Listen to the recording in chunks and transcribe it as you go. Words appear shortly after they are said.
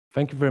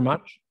Thank you very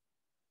much.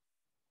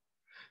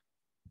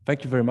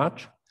 Thank you very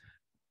much.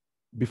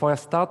 Before I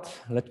start,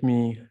 let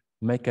me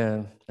make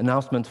an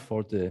announcement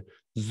for the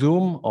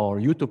Zoom or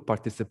YouTube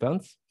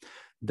participants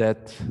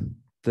that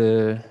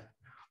this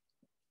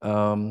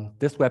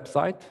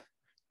website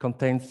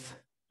contains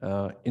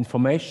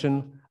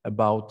information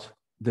about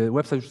the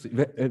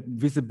website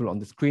visible on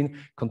the screen,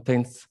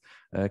 contains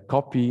a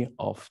copy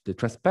of the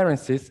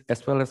transparencies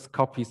as well as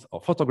copies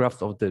of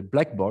photographs of the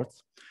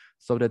blackboards,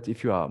 so that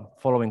if you are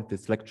following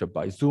this lecture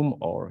by Zoom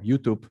or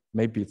YouTube,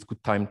 maybe it's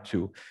good time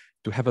to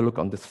have a look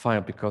on this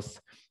file, because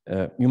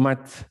you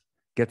might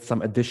get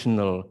some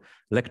additional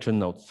lecture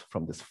notes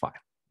from this file.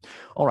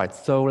 All right,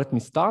 so let me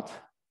start.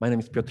 My name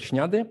is Piotr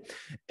Sniady,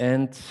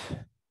 and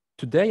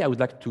today I would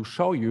like to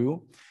show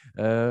you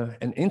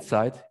an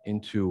insight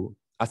into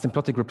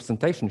asymptotic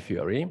representation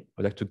theory.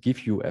 I'd like to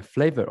give you a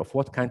flavor of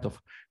what kind of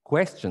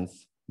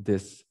questions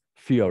this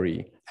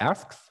theory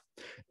asks.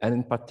 And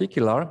in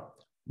particular,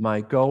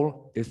 my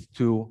goal is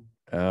to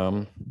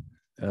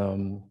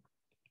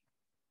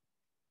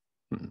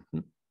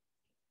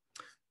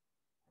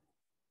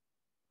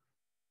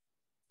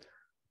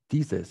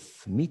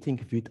Dieses Meeting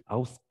wird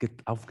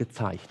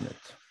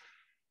aufgezeichnet.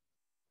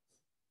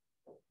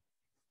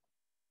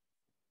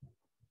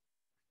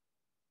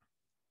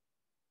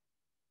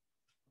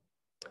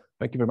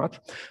 Thank you very much.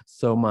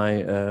 So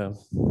my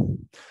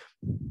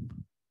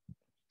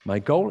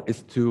goal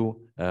is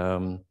to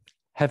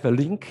have a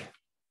link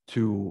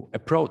to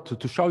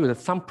show you that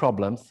some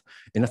problems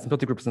in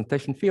asymptotic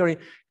representation theory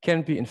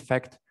can be in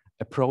fact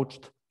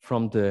approached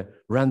from the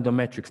random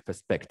matrix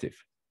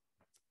perspective.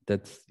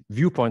 That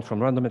viewpoint from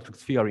random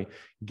matrix theory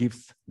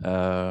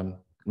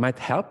might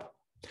help.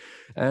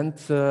 And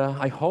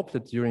I hope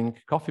that during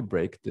coffee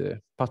break, the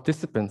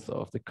participants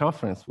of the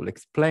conference will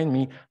explain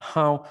me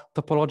how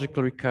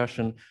topological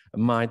recursion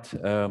might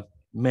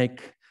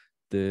make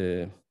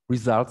the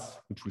results,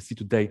 which we see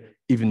today,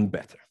 even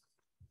better.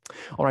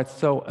 All right,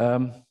 so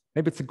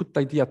maybe it's a good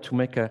idea to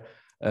make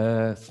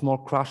a small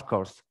crash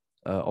course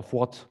of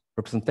what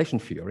representation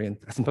theory and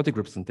asymptotic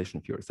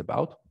representation theory is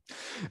about.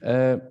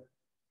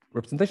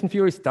 Representation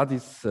theory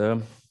studies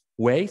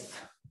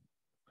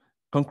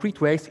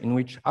concrete ways in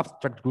which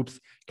abstract groups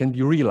can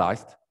be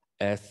realized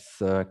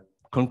as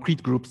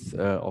concrete groups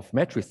of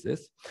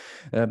matrices.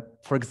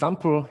 For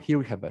example, here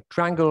we have a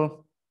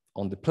triangle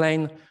on the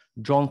plane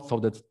drawn so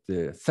that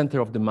the center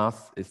of the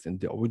mass is in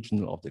the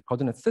original of the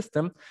coordinate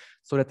system,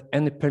 so that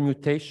any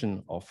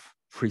permutation of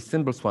three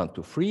symbols 1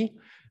 to 3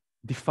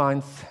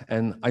 defines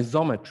an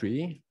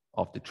isometry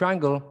of the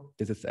triangle.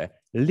 This is a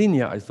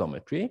linear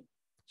isometry.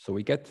 So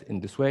we get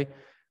in this way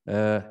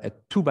a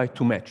 2 by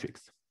 2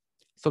 matrix.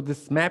 So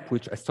this map,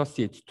 which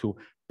associates to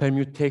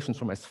permutations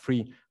from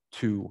S3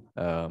 to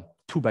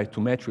 2 by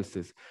 2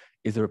 matrices,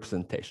 is a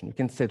representation. You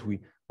can say that we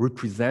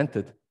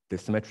represented the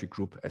symmetric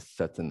group as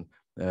certain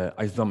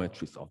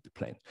isometries of the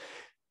plane.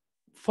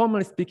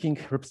 Formally speaking,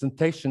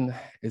 representation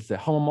is a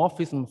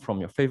homomorphism from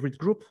your favorite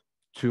group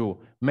to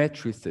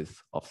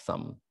matrices of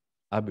some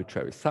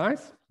arbitrary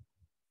size.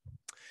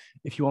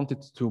 If you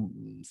wanted to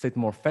say it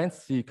more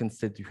fancy, you can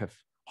say that you have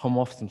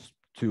homomorphisms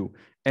to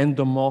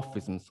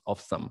endomorphisms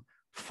of some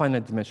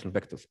finite dimensional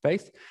vector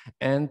space.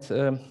 And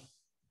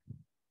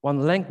one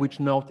language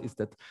note is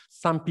that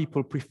some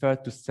people prefer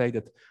to say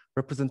that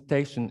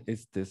representation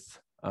is this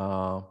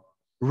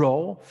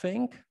rho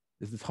thing,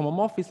 is this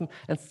homomorphism,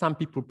 and some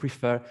people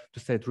prefer to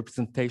say that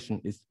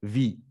representation is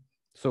V.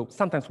 So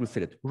sometimes we'll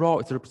say that rho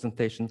is a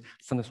representation,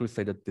 sometimes we'll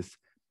say that this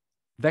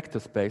vector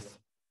space,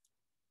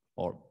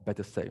 or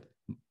better say,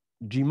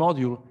 G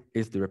module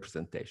is the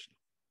representation.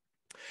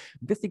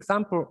 This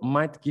example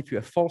might give you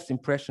a false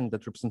impression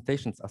that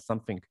representations are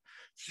something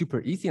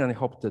super easy, and I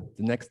hope that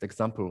the next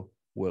example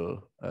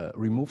will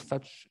remove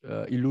such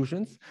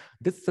illusions.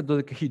 This is a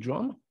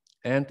dodecahedron,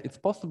 and it's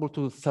possible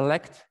to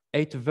select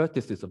 8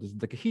 vertices of this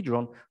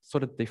dodecahedron so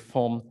that they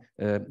form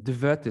the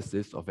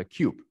vertices of a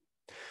cube.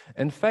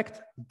 In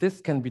fact, this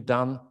can be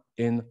done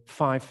in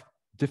 5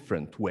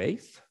 different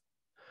ways.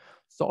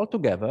 So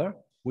altogether,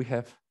 we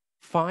have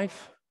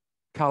 5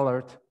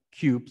 colored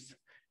cubes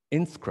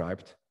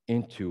inscribed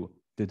into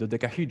the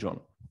dodecahedron.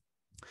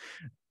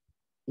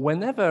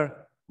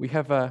 Whenever we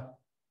have a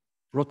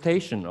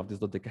rotation of this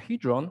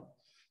dodecahedron,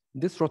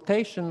 this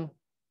rotation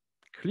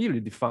clearly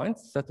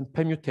defines certain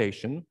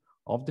permutation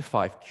of the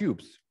 5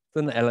 cubes.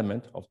 It's an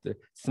element of the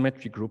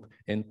symmetry group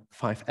in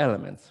 5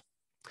 elements.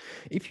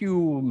 If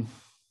you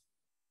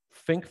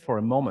think for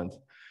a moment,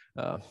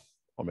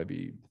 or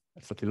maybe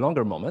a slightly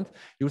longer moment,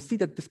 you'll see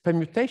that this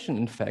permutation,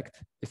 in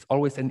fact, is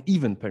always an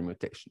even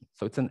permutation.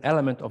 So it's an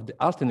element of the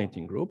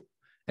alternating group.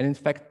 And in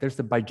fact, there's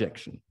a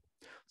bijection.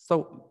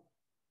 So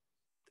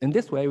in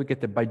this way, we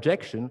get the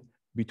bijection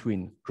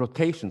between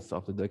rotations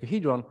of the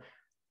dodecahedron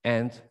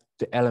and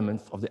the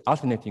elements of the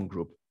alternating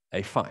group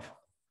A5.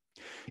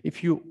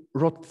 If you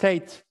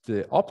rotate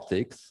the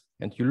optics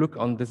and you look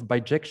on this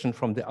bijection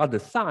from the other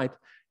side,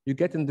 you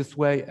get in this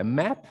way a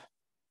map,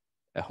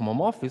 a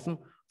homomorphism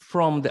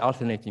from the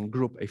alternating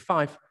group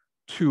A5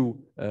 to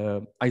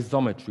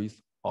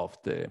isometries of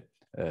the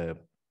the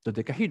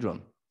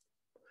decahedron.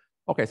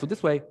 Okay, so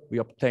this way we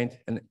obtained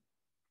a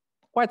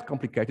quite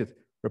complicated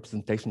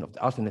representation of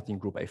the alternating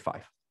group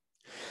A5.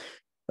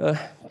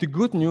 The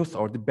good news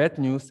or the bad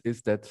news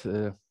is that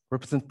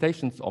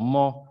representations of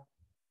more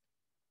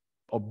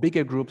or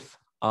bigger groups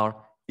are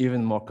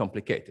even more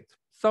complicated.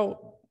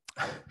 So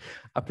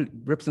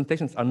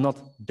representations are not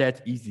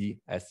that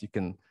easy as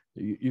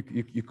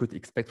you could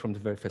expect from the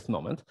very first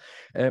moment.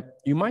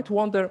 You might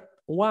wonder,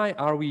 why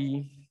are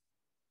we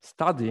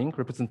studying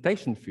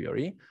representation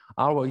theory?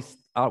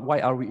 Why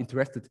are we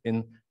interested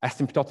in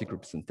asymptotic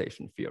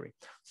representation theory?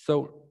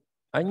 So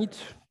I need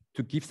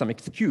to give some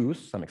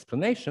excuse, some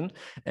explanation,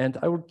 and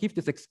I will give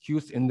this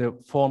excuse in the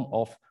form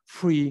of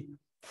three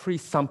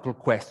sample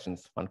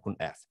questions one could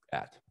ask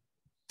at.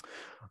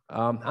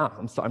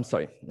 I'm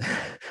sorry.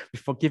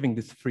 Before giving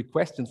these three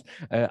questions,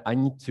 I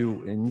need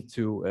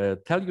to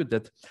tell you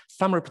that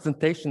some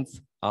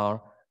representations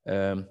are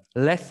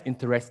less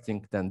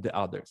interesting than the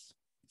others.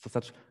 So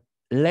such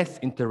less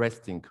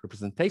interesting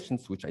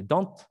representations, which I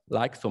don't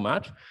like so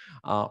much,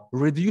 are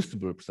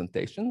reducible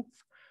representations.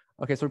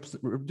 Okay, so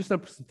reducible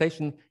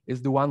representation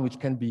is the one which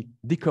can be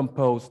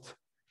decomposed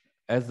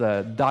as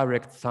a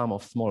direct sum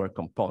of smaller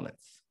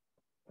components.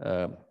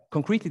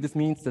 Concretely, this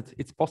means that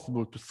it's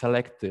possible to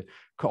select the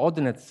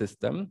coordinate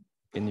system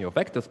in your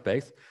vector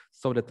space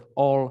so that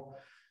all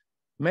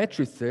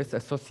matrices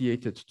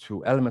associated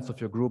to elements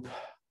of your group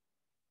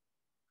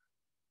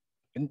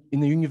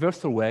in a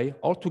universal way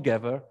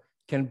altogether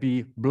can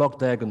be block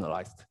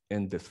diagonalized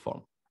in this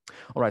form.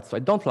 All right, so I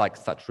don't like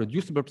such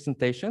reducible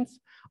representations.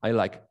 I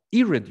like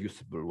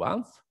irreducible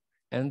ones,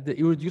 and the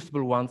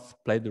irreducible ones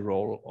play the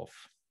role of,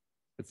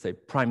 let's say,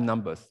 prime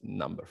numbers in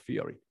number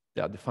theory.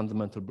 They are the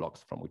fundamental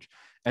blocks from which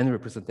any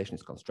representation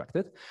is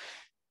constructed.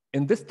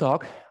 In this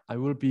talk, I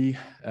will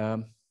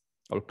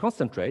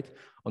concentrate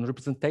on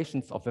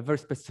representations of a very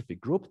specific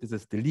group. This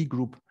is the Lie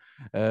group,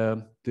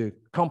 the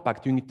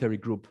compact unitary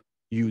group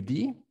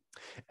UD.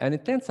 And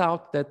it turns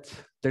out that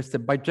there's a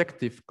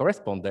bijective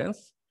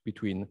correspondence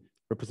between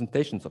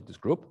representations of this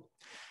group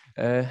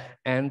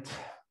and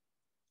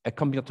a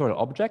combinatorial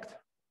object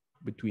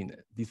between,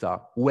 these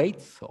are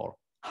weights or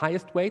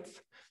highest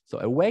weights. So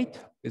a weight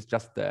is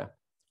just a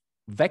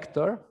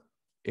vector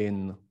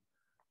in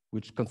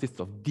which consists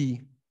of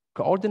d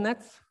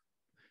coordinates.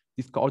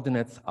 These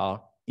coordinates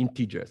are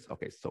integers.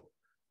 Okay, so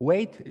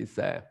weight is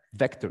a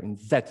vector in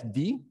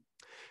zd,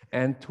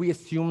 and we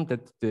assume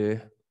that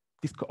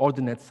these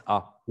coordinates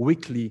are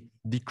weakly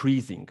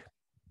decreasing.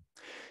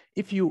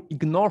 If you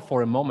ignore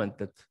for a moment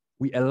that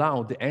we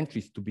allow the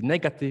entries to be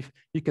negative,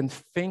 you can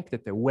think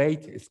that the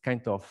weight is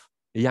kind of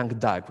a Young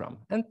diagram,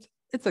 and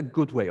it's a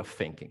good way of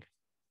thinking.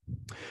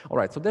 All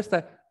right, so there's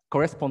the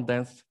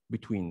correspondence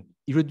between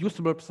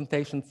irreducible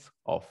representations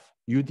of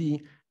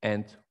UD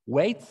and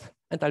weights,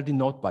 and I'll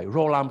denote by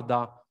rho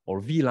lambda or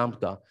V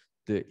lambda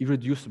the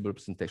irreducible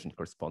representation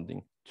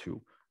corresponding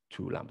to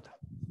 2 lambda.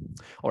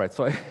 All right,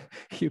 so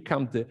here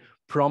come the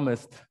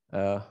promised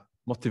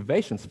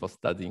motivations for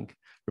studying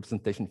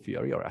representation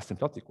theory, or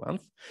asymptotic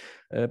ones.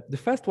 The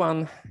first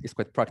one is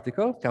quite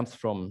practical, comes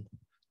from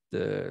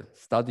the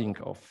studying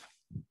of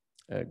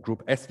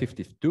group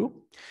S52.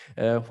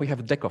 We have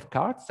a deck of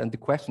cards, and the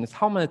question is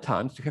how many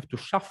times you have to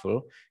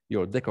shuffle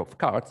your deck of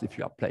cards if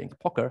you are playing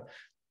poker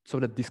so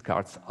that these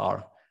cards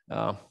are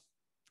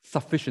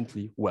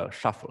sufficiently well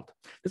shuffled.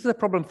 This is a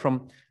problem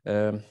from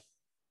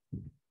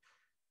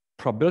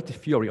probability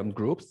theory on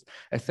groups.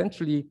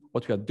 Essentially,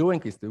 what we are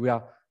doing is that we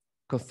are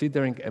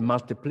considering a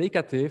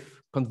multiplicative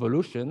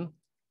convolution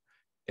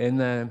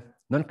in a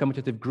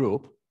non-commutative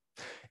group.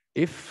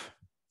 If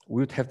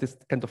we would have this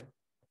kind of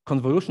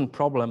convolution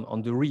problem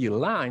on the real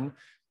line,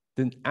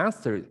 the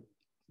answer,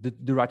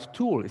 the right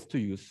tool is to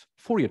use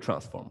Fourier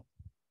transform.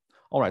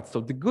 All right, so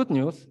the good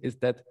news is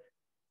that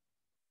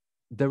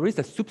there is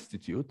a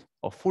substitute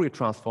of Fourier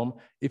transform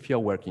if you're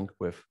working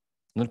with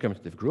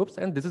non-commutative groups,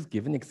 and this is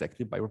given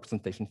exactly by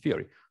representation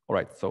theory. All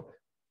right, so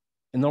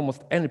in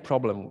almost any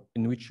problem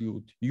in which you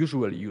would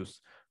usually use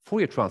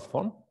Fourier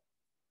transform,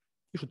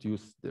 you should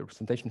use the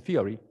representation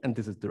theory, and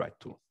this is the right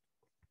tool.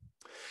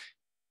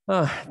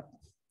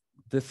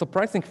 The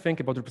surprising thing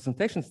about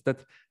representations is that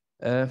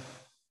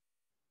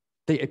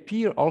they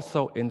appear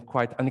also in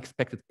quite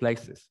unexpected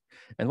places.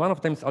 And one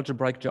of them is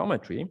algebraic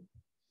geometry.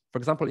 For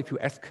example, if you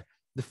ask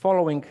the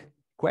following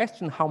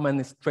question, how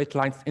many straight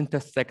lines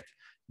intersect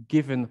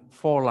given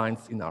 4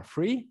 lines in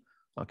R3?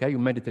 Okay, you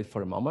meditate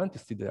for a moment, you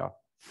see there are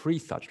 3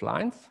 such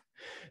lines.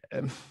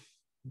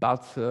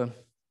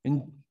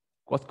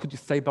 What could you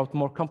say about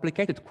more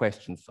complicated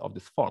questions of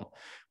this form?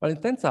 Well,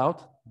 it turns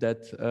out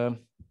that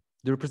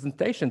the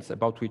representations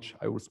about which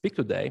I will speak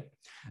today,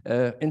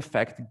 in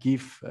fact,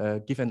 give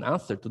an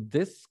answer to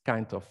this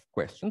kind of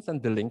questions,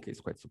 and the link is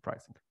quite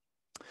surprising.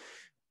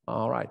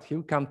 All right, here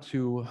we come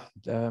to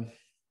 $1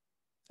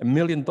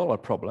 million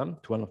problem,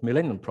 to one of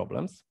millennium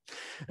problems.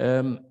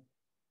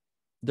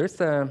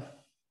 There's a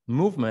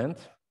movement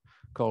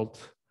called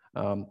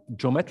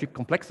geometric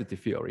complexity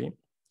theory,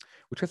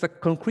 which has a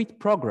concrete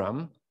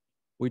program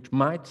which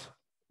might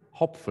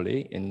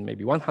hopefully, in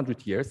maybe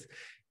 100 years,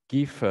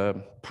 give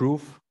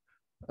proof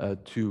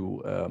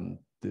to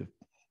the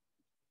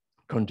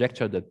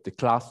conjecture that the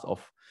class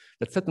of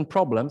that certain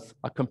problems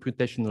are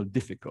computationally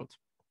difficult.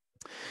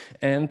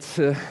 And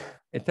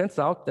it turns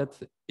out that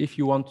if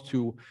you want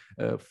to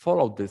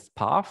follow this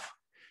path,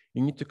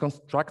 you need to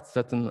construct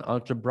certain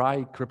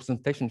algebraic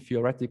representation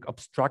theoretic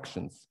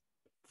abstractions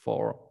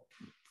for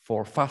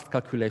fast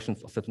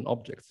calculations of certain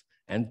objects.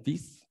 And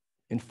these,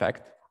 in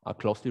fact, are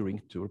closely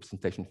linked to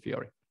representation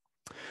theory.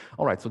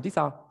 All right, so these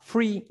are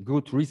 3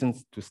 good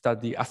reasons to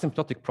study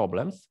asymptotic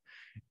problems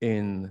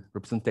in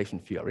representation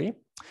theory.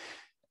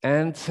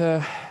 And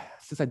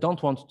since I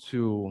don't want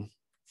to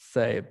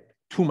say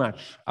too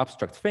much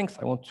abstract things,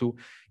 I want to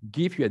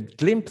give you a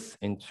glimpse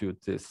into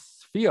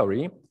this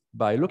theory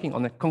by looking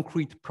on a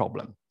concrete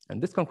problem.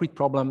 And this concrete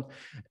problem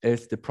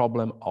is the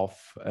problem of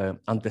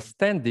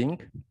understanding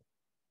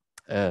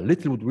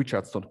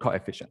Littlewood-Richardson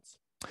coefficients.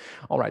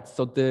 All right,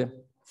 so the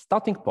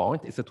starting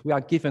point is that we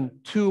are given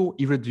 2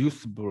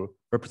 irreducible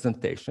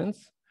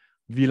representations,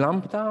 V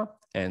lambda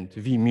and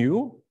V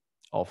mu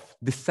of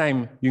the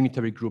same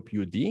unitary group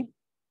UD,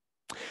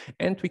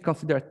 and we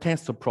consider a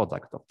tensor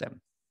product of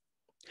them.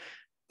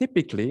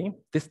 Typically,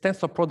 this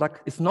tensor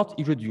product is not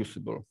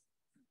irreducible,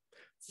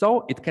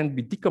 so it can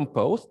be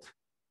decomposed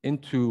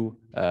into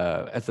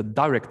as a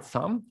direct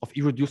sum of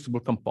irreducible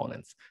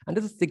components. And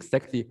this is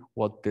exactly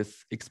what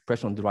this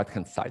expression on the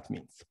right-hand side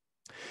means.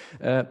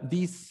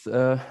 These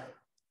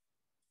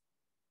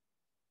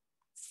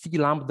C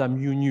lambda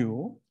mu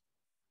nu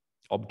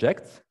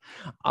objects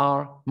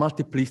are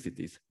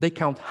multiplicities. They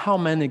count how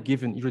many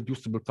given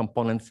irreducible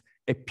components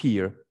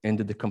appear in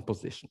the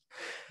decomposition.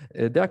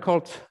 They are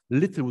called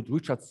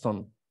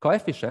Littlewood-Richardson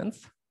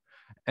coefficients,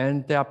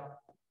 and they are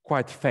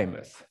quite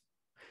famous.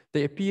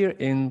 They appear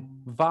in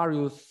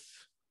various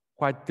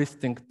quite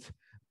distinct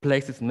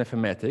places in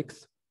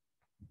mathematics.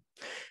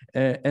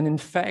 And in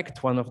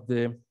fact, one of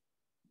the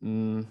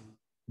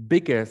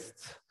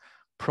biggest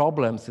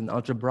problems in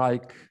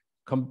algebraic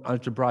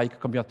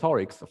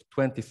combinatorics of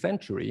 20th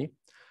century,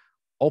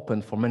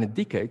 open for many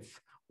decades,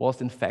 was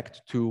in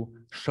fact to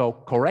show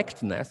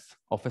correctness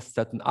of a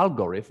certain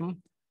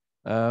algorithm,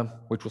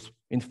 which was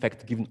in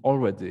fact given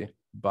already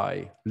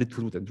by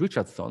Littlewood and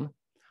Richardson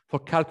for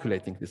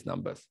calculating these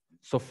numbers.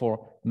 So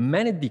for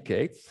many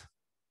decades,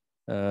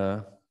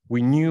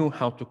 we knew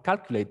how to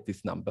calculate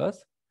these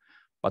numbers,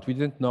 but we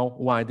didn't know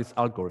why this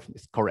algorithm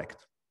is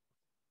correct.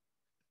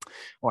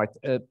 All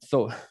right,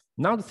 so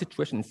now the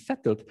situation is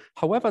settled.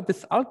 However,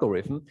 this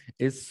algorithm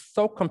is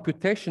so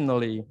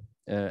computationally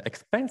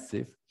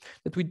expensive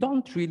that we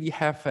don't really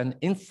have an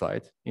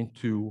insight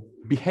into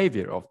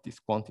behavior of these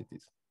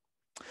quantities.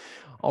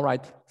 All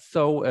right,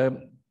 so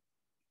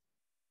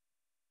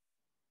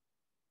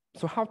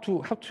so how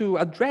to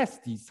address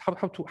these?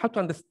 How to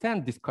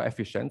understand these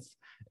coefficients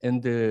in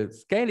the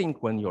scaling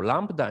when your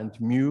lambda and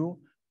mu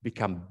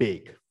become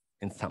big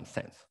in some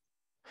sense?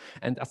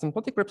 And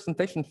asymptotic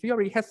representation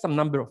theory has some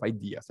number of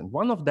ideas, and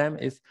one of them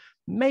is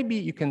maybe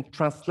you can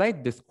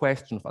translate this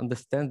question of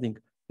understanding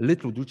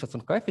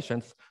Littlewood-Richardson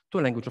coefficients to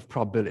a language of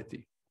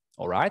probability.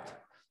 All right,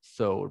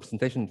 so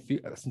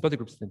asymptotic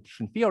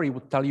representation theory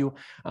would tell you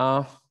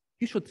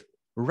you should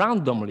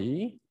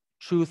randomly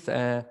choose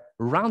a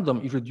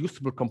random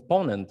irreducible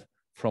component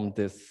from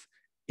this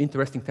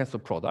interesting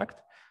tensor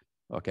product,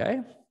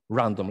 okay,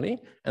 randomly,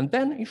 and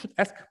then you should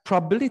ask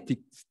probability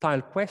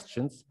style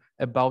questions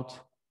about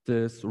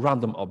this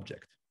random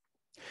object.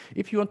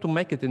 If you want to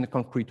make it in a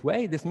concrete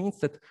way, this means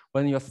that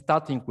when you're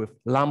starting with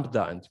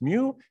lambda and mu,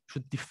 you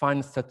should define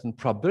a certain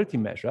probability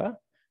measure,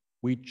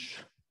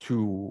 which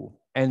to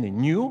any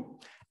nu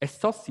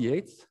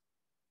associates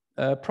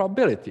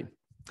probability.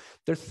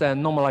 There's a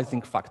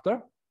normalizing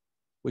factor,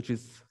 which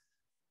is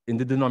in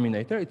the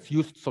denominator. It's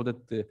used so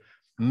that the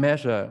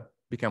measure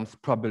becomes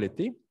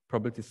probability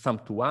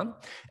summed to 1.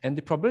 And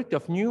the probability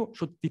of nu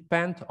should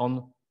depend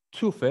on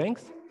 2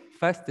 things.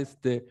 First is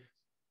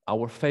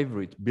our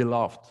favorite,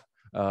 beloved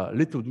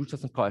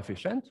Littlewood-Richardson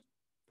coefficient,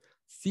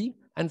 C,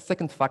 and the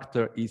second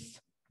factor is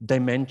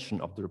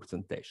dimension of the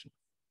representation.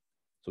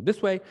 So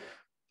this way,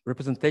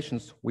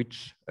 representations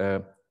which,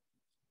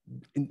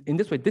 in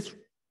this way, this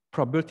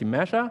probability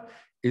measure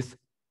is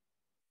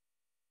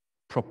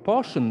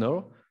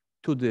proportional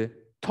to the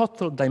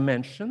total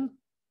dimension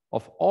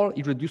of all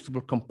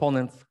irreducible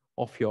components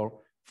of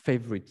your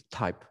favorite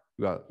type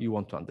you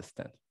want to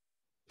understand.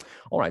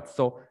 All right,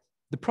 so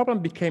the problem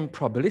became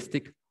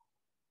probabilistic.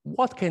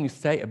 What can you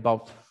say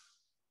about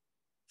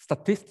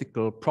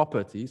statistical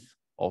properties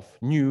of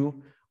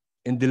nu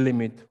in the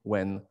limit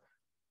when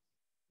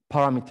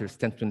parameters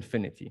tend to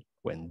infinity,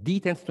 when d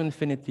tends to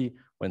infinity,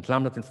 when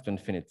lambda tends to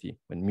infinity,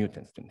 when mu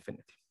tends to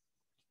infinity?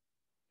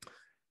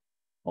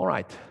 All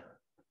right.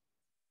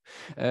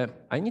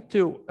 I need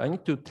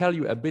to tell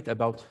you a bit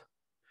about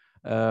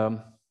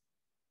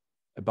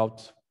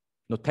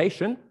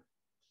notation.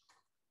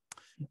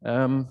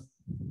 In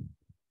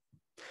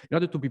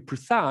order to be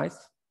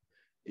precise,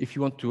 if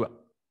you want to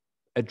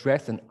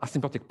address an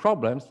asymptotic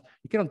problems,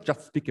 you cannot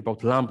just speak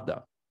about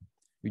lambda.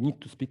 you need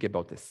to speak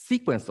about a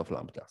sequence of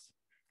lambdas,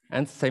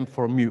 and same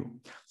for mu.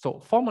 So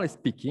formally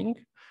speaking,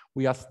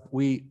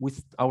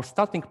 our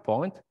starting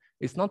point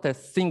is not a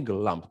single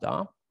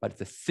lambda, but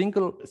it's a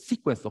single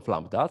sequence of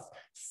lambdas,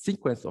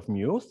 sequence of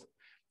mu's,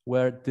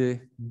 where the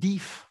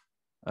diff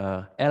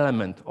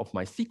element of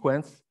my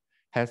sequence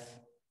has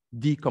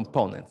d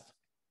components.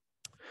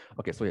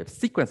 Okay, so we have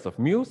sequence of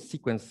mu's,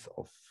 sequence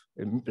of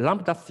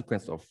lambda,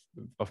 sequence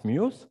of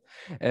mu's,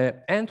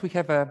 and we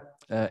have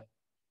a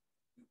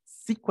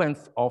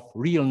sequence of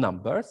real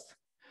numbers.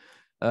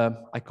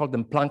 I call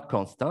them Planck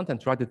constant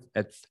and write it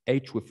as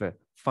h with a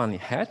funny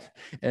head.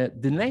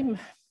 The name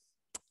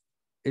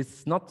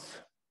is not,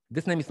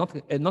 this name is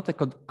not a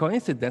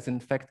coincidence. In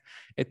fact,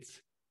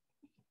 it's,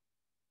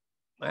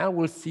 I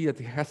will see that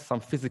it has some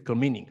physical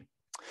meaning.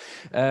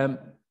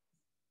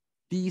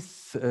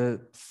 These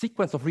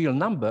sequence of real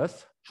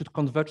numbers should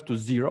converge to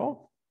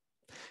 0.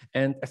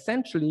 And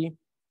essentially,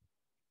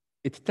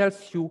 it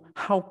tells you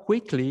how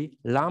quickly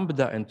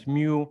lambda and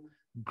mu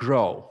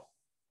grow.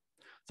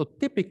 So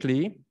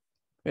typically,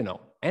 you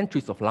know,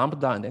 entries of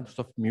lambda and entries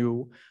of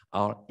mu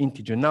are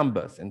integer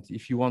numbers. And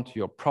if you want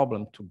your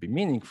problem to be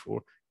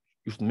meaningful,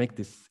 you should make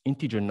these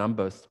integer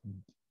numbers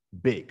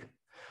big.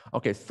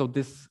 Okay, so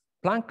this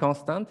Planck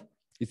constant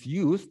is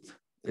used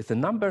as a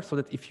number so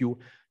that if you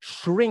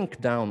shrink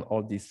down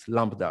all these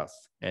lambdas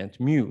and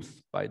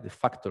mu's by the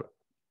factor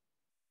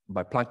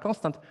by Planck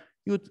constant,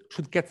 you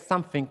should get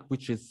something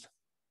which is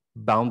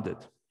bounded.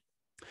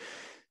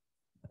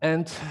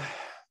 And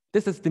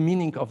this is the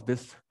meaning of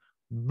this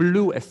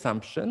blue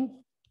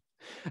assumption.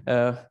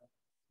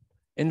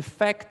 In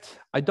fact,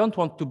 I don't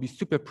want to be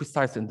super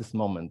precise in this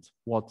moment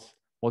what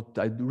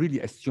I really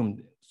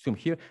assume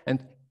here.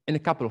 And in a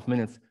couple of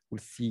minutes, we'll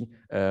see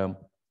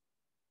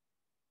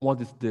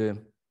what is the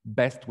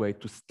best way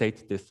to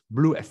state this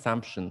blue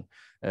assumption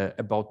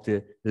about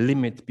the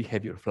limit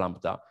behavior of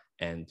lambda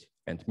and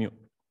mu.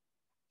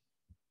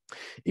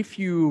 If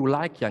you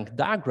like Young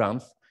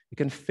diagrams, you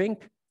can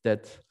think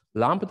that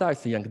lambda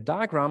is a Young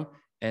diagram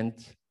and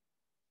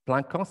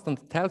Planck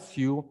constant tells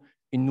you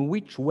in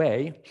which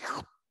way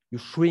you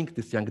shrink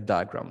this Young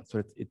diagram so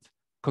that it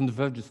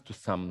converges to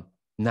some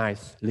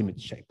nice limit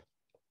shape.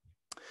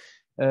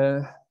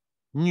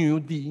 Nu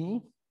d,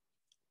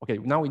 okay,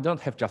 now we don't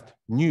have just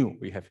nu,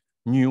 we have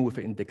nu with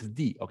index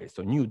d. Okay,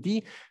 so nu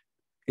d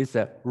is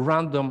a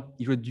random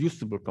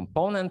irreducible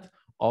component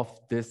of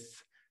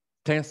this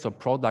tensor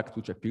product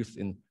which appears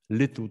in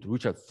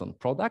Littlewood-Richardson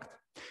product.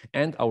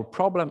 And our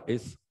problem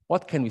is,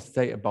 what can we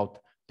say about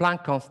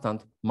Planck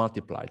constant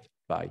multiplied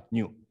by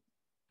nu?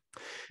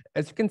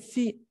 As you can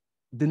see,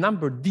 the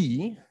number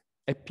d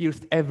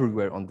appears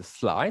everywhere on the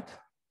slide,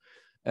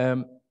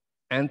 and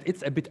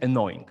it's a bit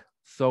annoying.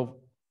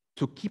 So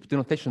to keep the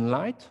notation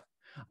light,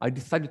 I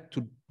decided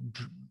to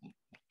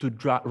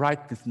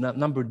write this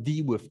number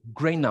d with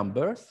gray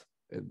numbers,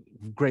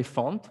 gray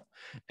font,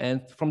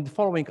 and from the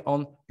following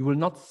on, you will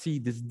not see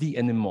this d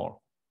anymore.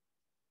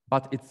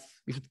 But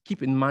you should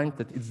keep in mind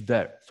that it's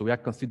there. So we are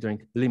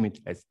considering limit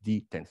as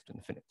d tends to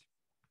infinity.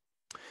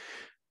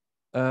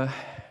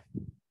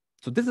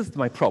 So this is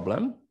my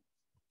problem.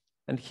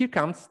 And here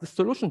comes the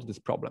solution to this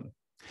problem.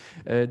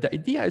 The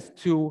idea is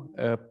to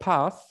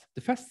the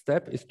first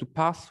step is to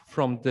pass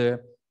from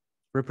the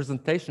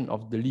representation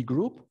of the Lie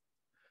group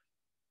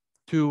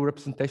to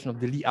representation of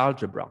the Lie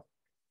algebra.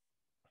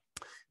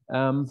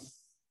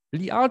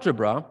 Lie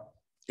algebra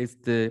is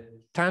the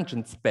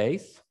tangent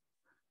space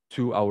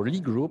to our Lie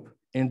group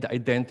in the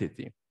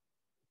identity.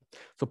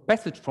 So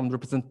passage from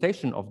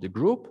representation of the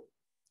group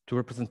to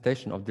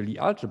representation of the Lie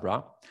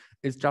algebra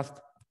is just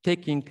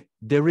taking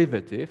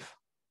derivative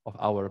of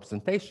our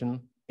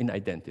representation in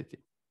identity.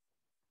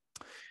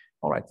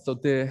 All right, so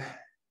the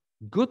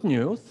good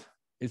news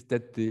is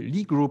that the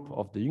Lie group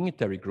of the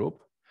unitary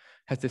group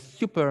has a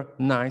super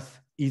nice,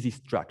 easy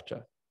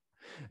structure.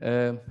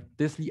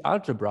 This Lie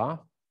algebra,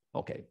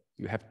 okay,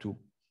 you have to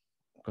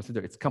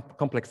consider its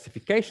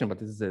complexification, but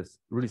this is a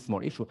really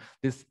small issue.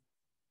 This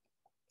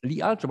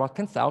Lie algebra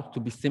turns out to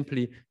be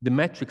simply the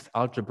matrix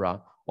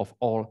algebra of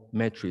all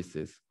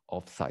matrices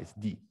of size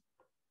D.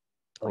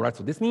 All right,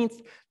 so this means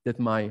that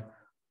my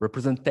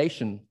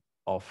representation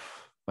of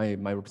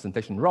my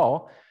representation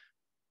rho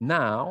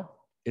now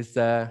is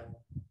a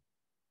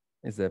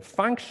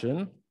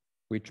function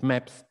which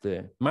maps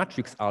the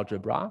matrix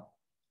algebra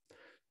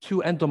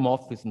to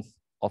endomorphisms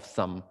of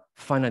some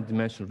finite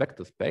dimensional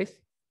vector space.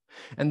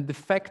 And the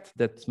fact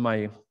that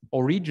my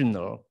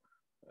original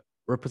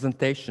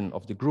representation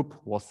of the group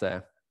was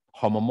a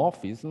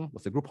homomorphism,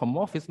 was a group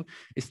homomorphism,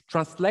 is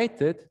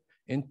translated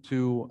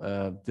into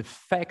the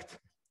fact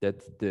that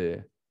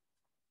the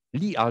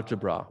Lie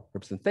algebra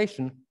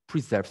representation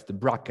preserves the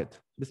bracket.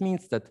 This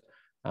means that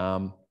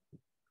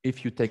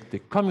if you take the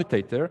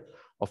commutator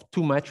of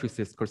two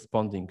matrices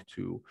corresponding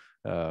to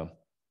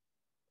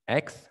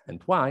x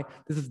and y,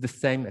 this is the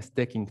same as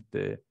taking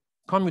the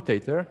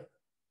commutator,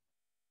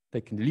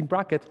 taking the Lie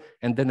bracket,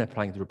 and then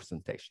applying the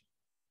representation.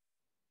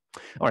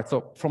 All right,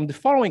 so from the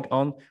following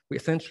on, we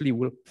essentially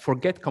will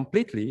forget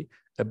completely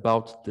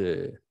about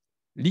the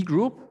Lie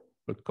group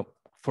we'll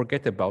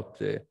forget about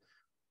the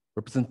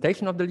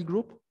representation of the Lie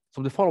group.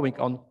 So the following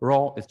on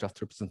rho is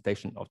just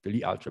representation of the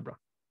Lie algebra.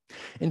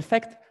 In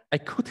fact, I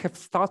could have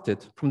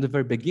started from the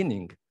very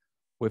beginning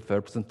with a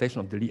representation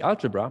of the Lie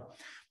algebra,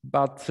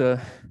 but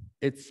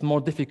it's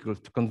more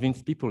difficult to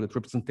convince people that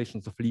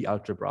representations of Lie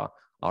algebra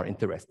are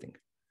interesting.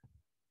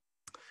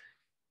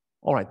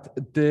 All right,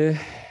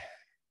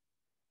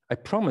 I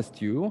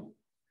promised you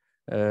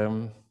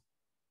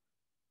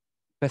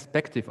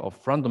perspective of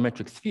random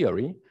matrix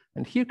theory,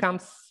 and here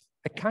comes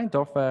a kind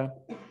of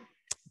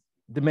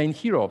the main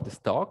hero of this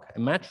talk, a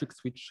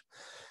matrix which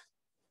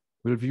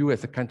we'll view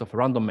as a kind of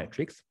random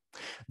matrix.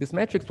 This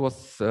matrix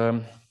was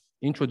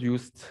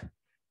introduced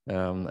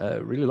a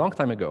really long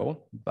time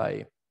ago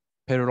by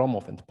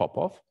Perelomov and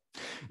Popov,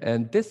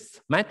 and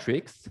this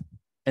matrix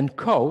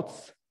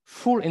encodes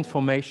full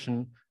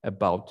information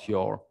about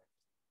your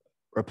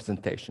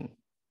representation.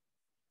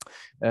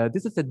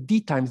 This is a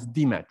D times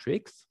D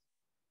matrix,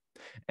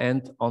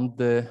 and on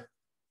the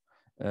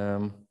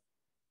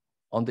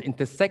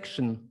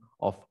intersection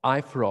of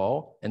ith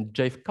row and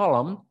jth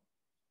column,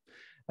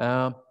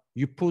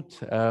 you put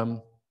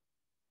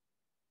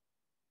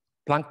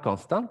Planck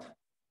constant,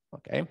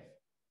 okay,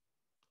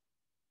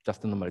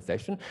 just a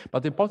normalization.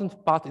 But the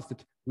important part is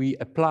that we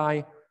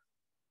apply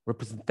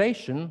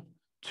representation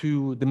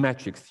to the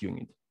matrix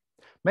unit.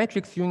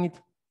 Matrix unit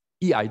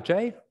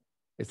Eij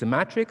is a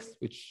matrix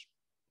which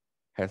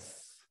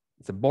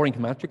it's a boring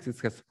matrix. It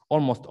has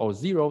almost all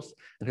zeros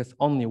and has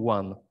only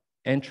one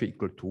entry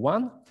equal to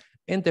 1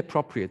 in the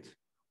appropriate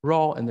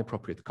row and the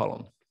appropriate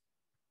column.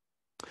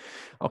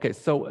 Okay,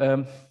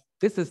 so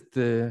this is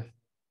the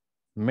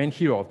main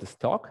hero of this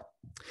talk.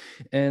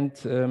 And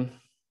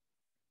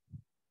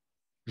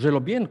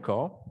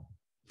Żelobienko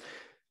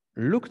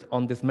looked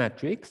on this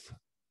matrix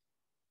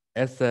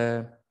as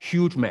a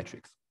huge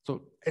matrix.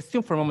 So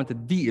assume for a moment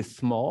that D is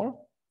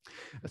small.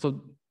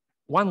 So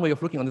one way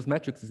of looking on this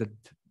matrix is that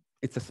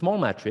it's a small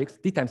matrix,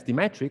 D times D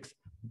matrix,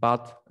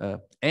 but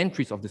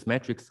entries of this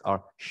matrix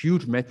are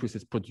huge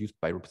matrices produced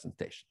by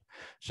representation.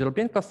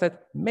 Żelobienko said,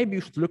 maybe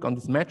you should look on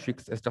this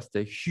matrix as just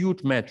a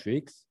huge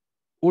matrix,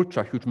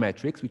 ultra huge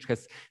matrix, which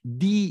has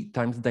D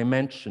times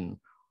dimension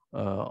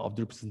of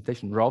the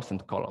representation rows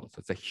and columns. So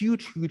it's a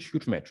huge, huge,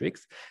 huge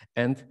matrix.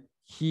 And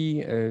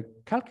he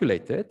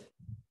calculated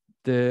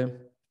the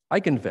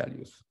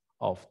eigenvalues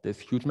of this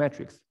huge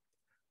matrix.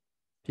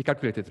 He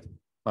calculated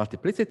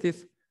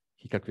multiplicities,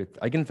 he calculated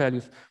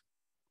eigenvalues.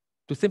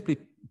 To simply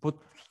put,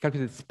 he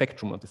calculated the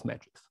spectrum of this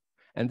matrix.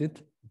 And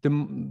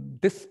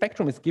this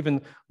spectrum is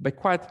given by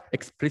quite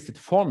explicit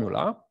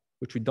formula,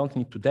 which we don't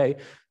need today.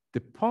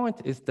 The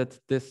point is that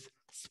this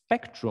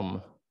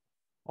spectrum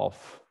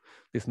of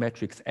this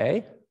matrix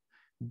A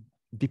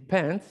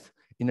depends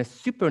in a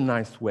super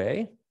nice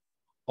way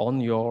on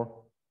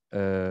your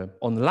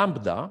on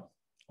lambda,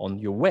 on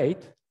your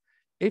weight,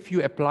 if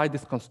you apply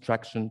this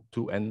construction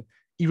to an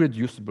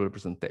irreducible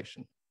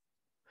representation.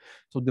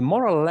 So the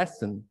moral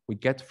lesson we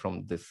get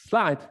from this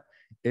slide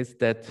is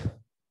that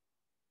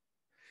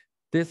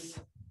it's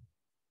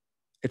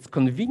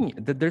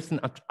convenient that there's an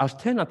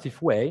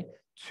alternative way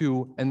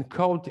to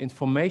encode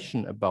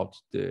information about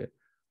the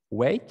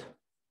weight,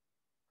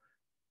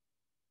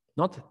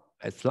 not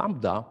as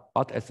lambda,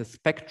 but as a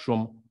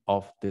spectrum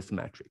of this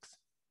matrix.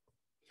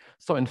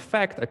 So in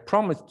fact, I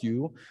promised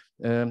you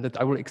that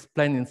I will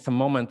explain in some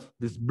moment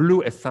this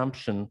blue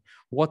assumption.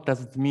 What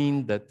does it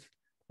mean that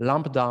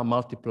lambda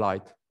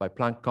multiplied by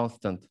Planck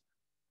constant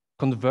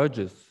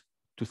converges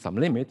to some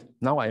limit?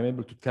 Now I am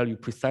able to tell you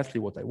precisely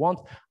what I want.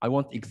 I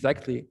want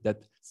exactly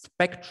that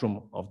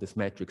spectrum of this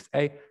matrix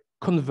A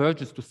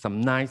converges to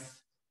some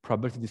nice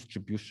probability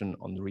distribution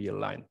on the real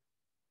line.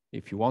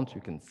 If you want,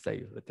 you can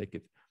say, let's take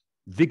it,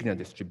 Wigner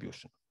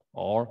distribution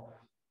or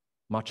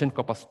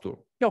Marchenko-Pastur,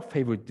 your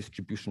favorite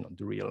distribution on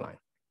the real line.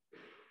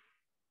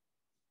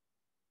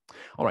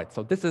 All right,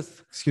 so this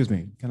is... Excuse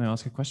me, can I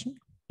ask a question?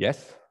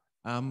 Yes.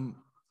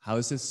 How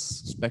is this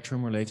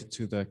spectrum related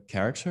to the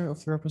character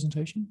of the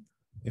representation,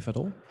 if at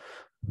all?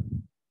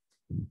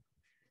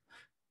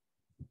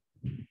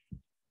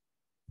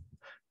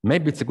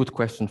 Maybe it's a good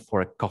question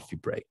for a coffee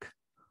break.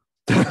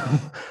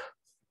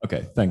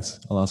 Okay, thanks.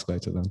 I'll ask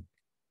later then.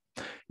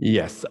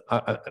 Yes,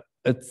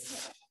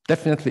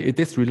 it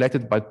is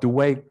related, but the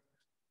way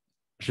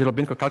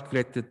Żelobienko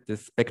calculated the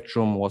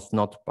spectrum was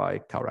not by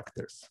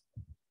characters.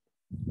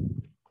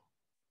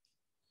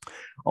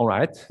 All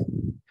right,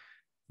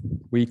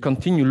 we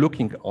continue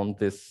looking on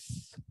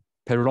this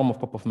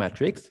Perelomov-Popov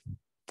matrix,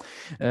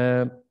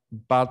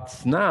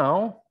 but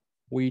now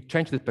we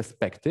change the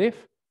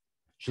perspective.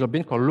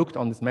 Żelobienko looked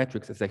on this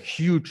matrix as a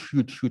huge,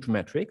 huge, huge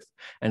matrix,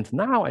 and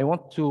now I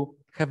want to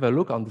have a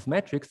look on this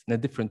matrix in a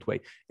different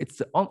way.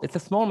 It's a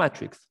small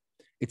matrix.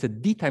 It's a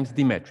D times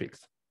D matrix.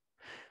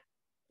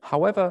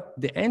 However,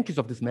 the entries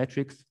of this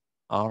matrix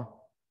are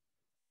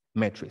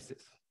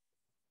matrices.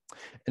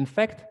 In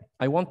fact,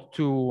 I want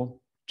to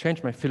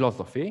change my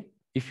philosophy.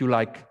 If you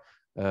like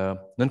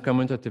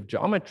non-commutative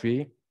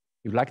geometry,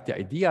 you like the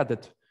idea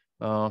that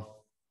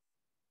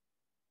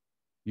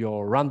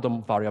your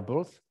random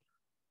variables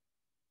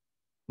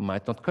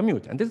might not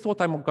commute. And this is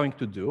what I'm going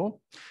to do.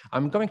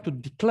 I'm going to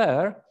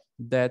declare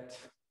that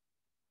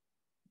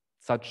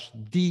such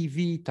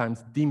dv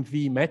times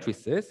dv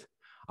matrices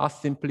are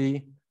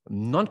simply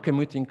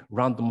non-commuting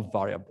random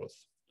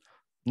variables.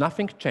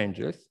 Nothing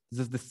changes. This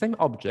is the same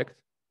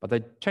object, but I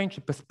change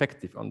the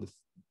perspective on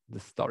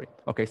this story.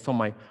 Okay, so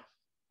my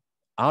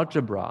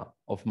algebra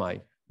of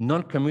my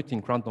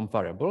non-commuting random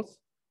variables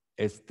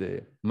is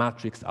the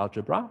matrix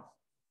algebra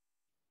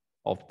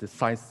of the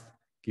size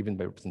given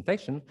by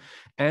representation,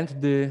 and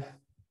the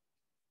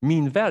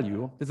mean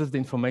value, this is the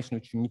information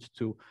which you need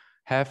to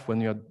have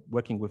when you're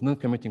working with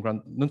non-commuting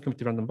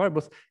random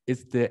variables,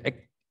 is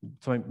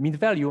so mean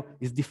value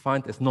is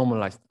defined as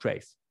normalized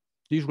trace,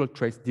 the usual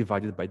trace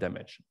divided by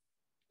dimension.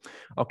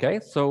 Okay,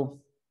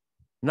 so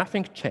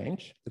nothing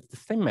changed. It's the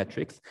same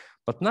matrix,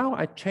 but now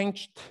I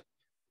changed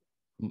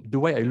the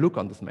way I look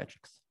on this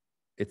matrix.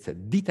 It's a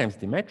d times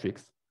d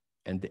matrix,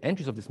 and the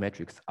entries of this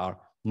matrix are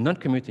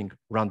non-commuting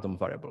random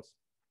variables.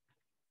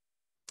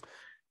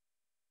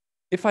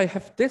 If I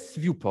have this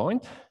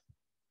viewpoint,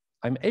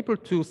 I'm able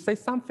to say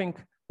something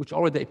which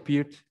already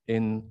appeared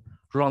in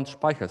Roland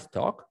Speicher's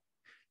talk.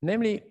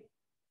 Namely,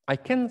 I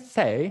can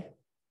say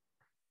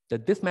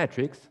that this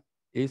matrix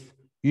is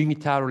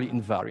unitarily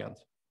invariant.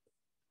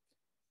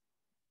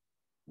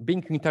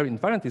 Being unitarily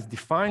invariant is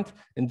defined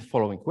in the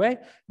following way.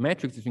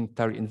 Matrix is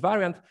unitarily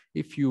invariant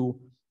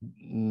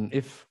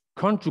if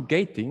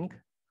conjugating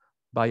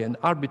by an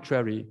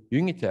arbitrary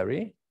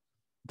unitary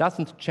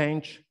doesn't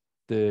change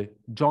the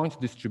joint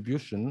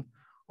distribution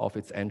of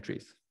its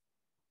entries,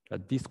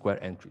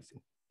 d-square entries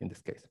in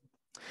this case.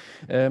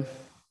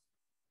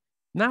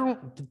 Now,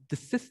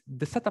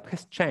 the setup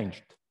has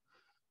changed.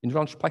 In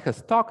Roland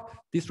Speicher's talk,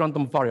 these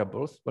random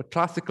variables were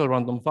classical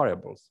random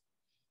variables.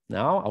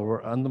 Now,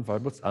 our random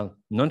variables are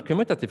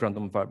non-commutative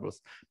random variables,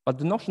 but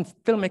the notion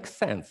still makes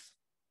sense.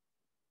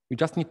 You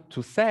just need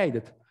to say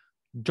that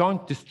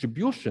joint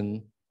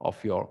distribution of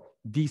your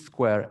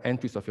d-square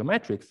entries of your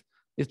matrix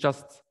is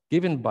just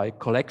given by a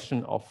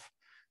collection of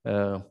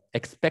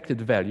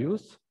expected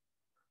values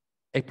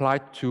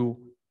applied to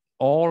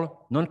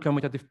all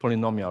non-commutative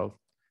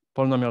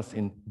polynomials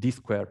in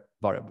d-square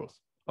variables.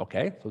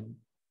 Okay, so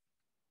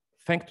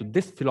thanks to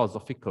this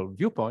philosophical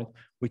viewpoint,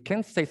 we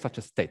can say such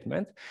a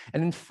statement.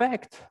 And in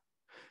fact,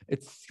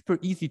 it's super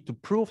easy to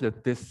prove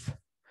that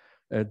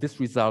this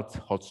result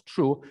holds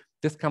true.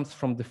 This comes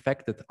from the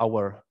fact that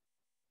our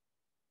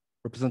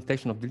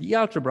representation of the Lie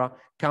algebra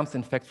comes,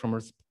 in fact, from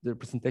the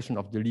representation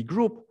of the Lie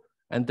group,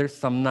 and there's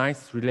some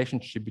nice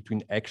relationship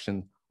between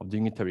action of the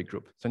unitary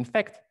group. So in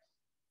fact,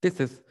 this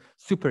is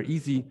super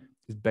easy.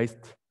 It's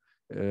based.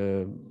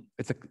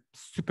 It's a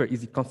super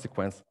easy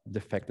consequence of the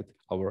fact that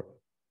our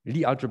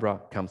Lie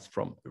algebra comes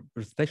from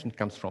representation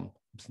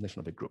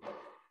of a group.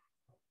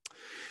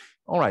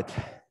 All right.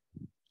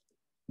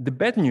 The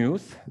bad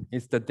news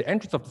is that the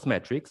entries of this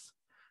matrix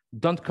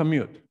don't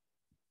commute.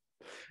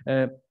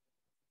 But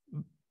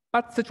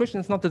the situation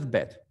is not as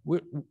bad.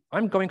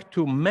 I'm going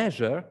to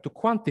measure, to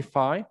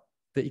quantify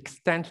the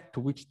extent to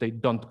which they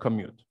don't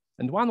commute.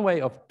 And one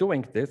way of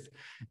doing this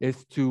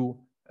is to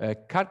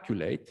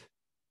calculate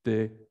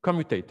the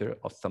commutator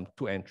of some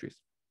two entries.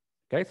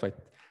 Okay, so I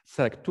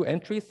select two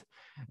entries,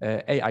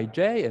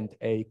 Aij and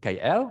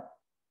Akl,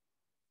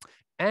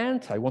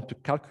 and I want to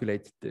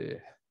calculate the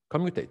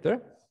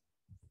commutator.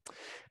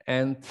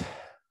 And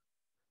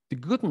the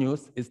good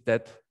news is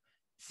that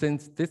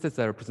since this is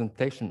a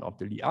representation of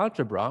the Lie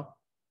algebra,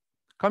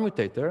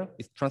 commutator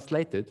is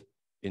translated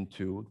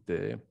into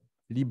the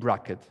Lie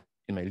bracket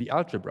in my Lie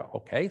algebra.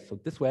 Okay, so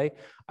this way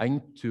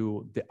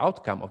the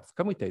outcome of this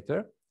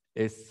commutator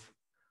is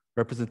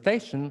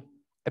representation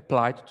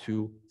applied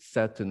to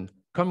certain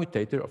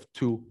commutator of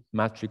two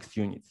matrix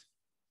units.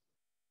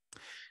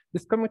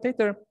 This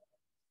commutator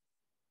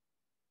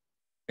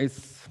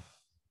is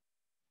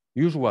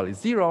usually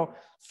 0.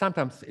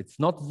 Sometimes it's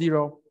not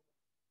 0.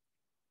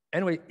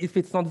 Anyway, if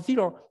it's not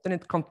 0, then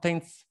it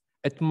contains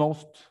at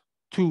most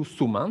two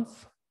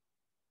summands.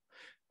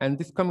 And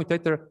this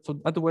commutator, so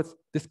in other words,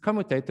 this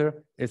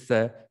commutator is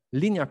a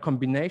linear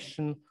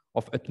combination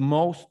of at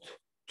most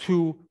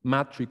two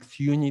matrix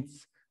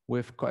units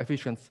with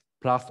coefficients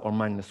plus or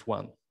minus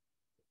 1.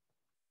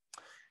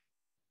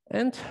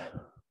 And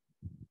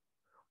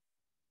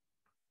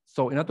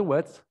so in other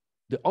words,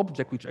 the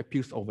object which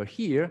appears over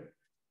here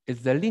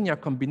is the linear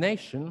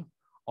combination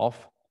of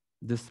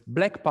this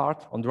black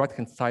part on the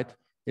right-hand side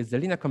is the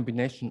linear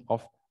combination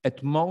of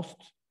at most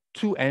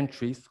two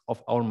entries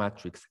of our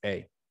matrix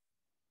A.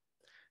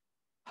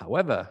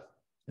 However,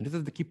 and this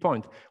is the key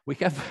point, we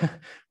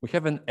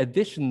have an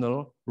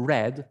additional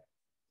red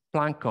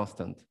Planck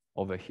constant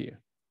over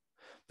here.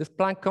 This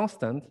Planck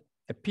constant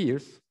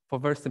appears for a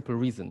very simple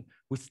reason.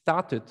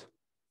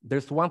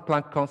 There's one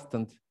Planck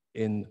constant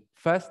in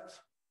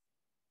first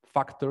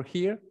factor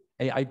here,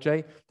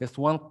 Aij. There's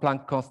one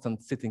Planck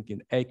constant sitting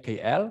in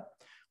Akl.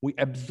 We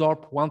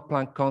absorb one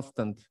Planck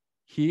constant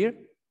here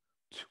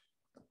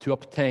to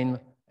obtain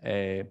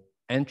an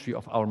entry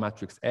of our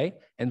matrix A,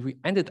 and we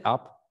ended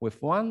up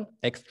with one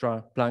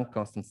extra Planck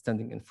constant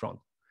standing in front.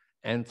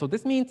 And so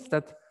this means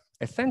that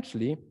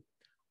essentially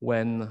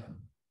when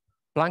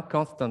Planck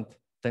constant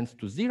tends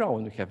to 0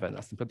 and we have an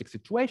asymptotic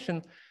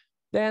situation,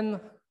 then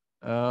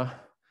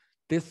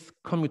this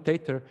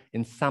commutator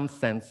in some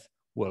sense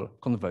will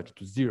converge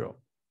to 0.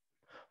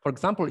 For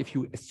example, if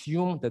you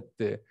assume that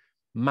the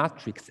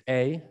matrix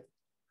A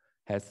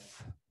has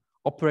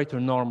operator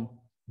norm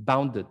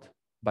bounded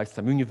by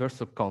some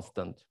universal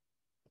constant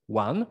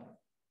 1,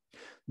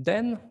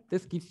 then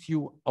this gives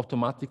you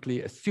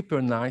automatically a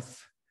super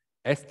nice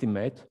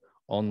estimate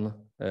on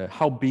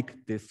how big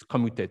this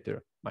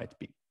commutator might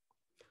be.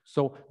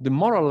 So the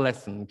moral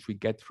lesson which we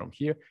get from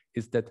here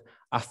is that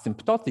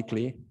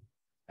asymptotically,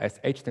 as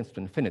h tends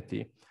to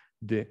infinity,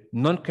 the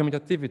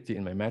non-commutativity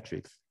in my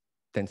matrix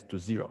tends to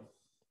 0.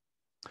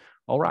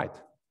 All right,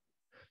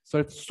 so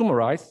let's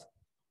summarize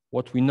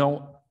what we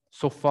know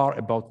so far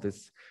about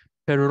this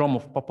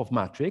Perelomov-Popov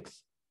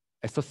matrix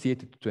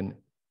associated to an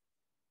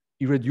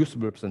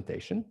irreducible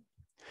representation.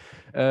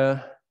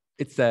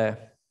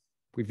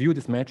 We view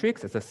this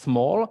matrix as a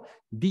small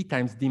d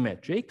times d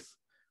matrix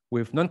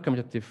with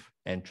non-commutative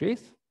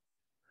entries.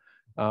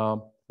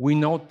 We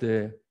know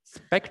the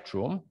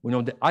spectrum, we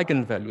know the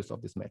eigenvalues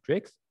of this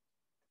matrix.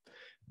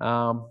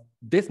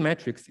 This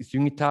matrix is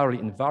unitarily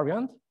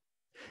invariant,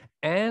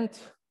 and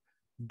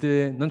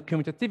the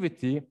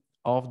non-commutativity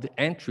of the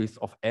entries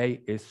of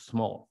A is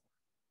small.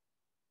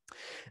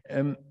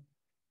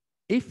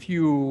 If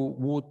you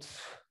would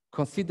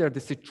consider the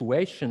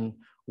situation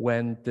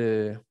when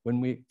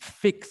we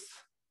fix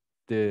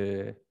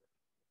the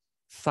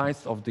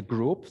size of the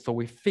group, so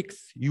we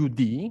fix UD,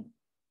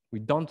 we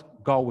don't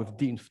go with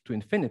D to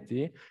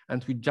infinity,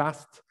 and we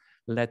just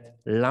let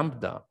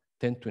lambda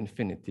tend to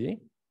infinity,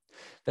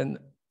 then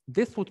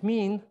this would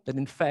mean that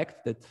in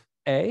fact that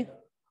A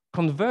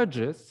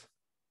converges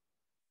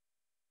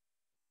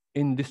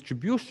in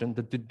distribution,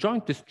 that the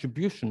joint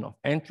distribution of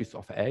entries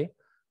of A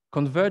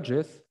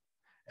converges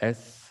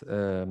as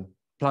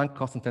Planck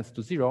constant tends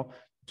to 0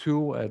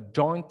 to a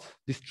joint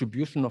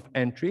distribution of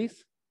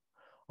entries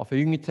of a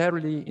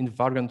unitarily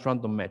invariant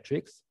random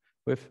matrix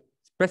with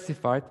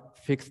specified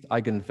fixed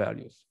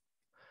eigenvalues.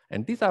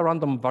 And these are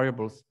random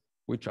variables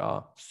which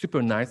are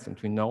super nice and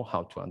we know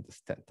how to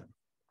understand them.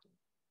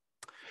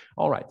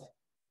 All right.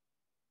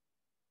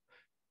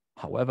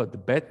 However, the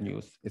bad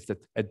news is that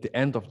at the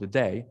end of the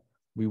day,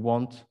 we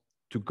want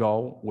to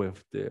go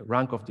with the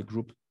rank of the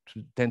group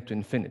to tend to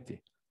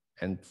infinity.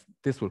 And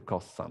this will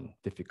cause some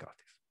difficulties.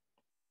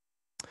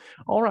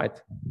 All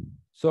right,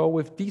 so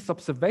with these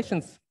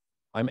observations,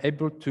 I'm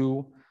able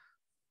to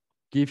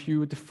give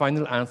you the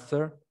final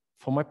answer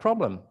for my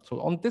problem. So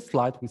on this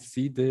slide, we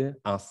see the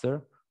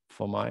answer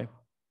for my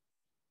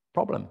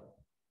problem.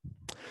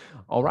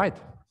 All right,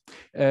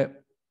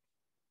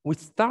 we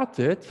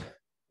started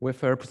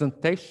with a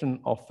representation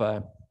of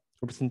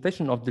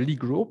the Lie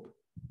group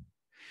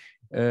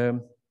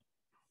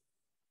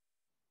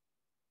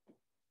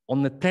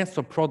on the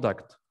tensor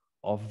product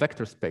of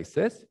vector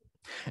spaces.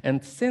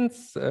 And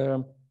since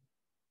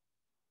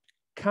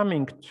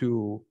coming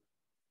to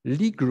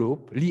Lie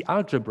group, Lie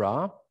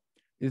algebra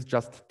is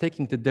just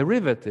taking the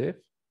derivative,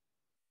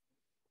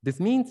 this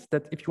means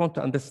that if you want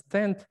to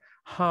understand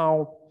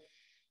how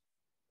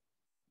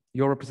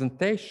your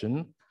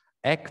representation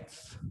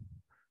acts,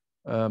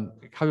 how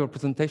your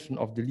representation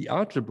of the Lie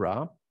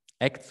algebra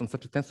acts on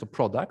such a tensor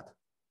product,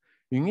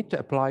 you need to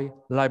apply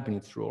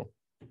Leibniz rule.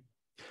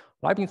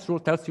 Leibniz rule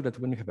tells you that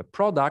when you have a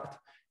product,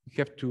 you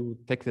have to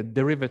take the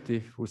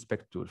derivative with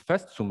respect to the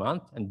first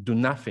summand and do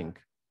nothing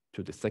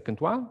to the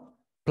second one,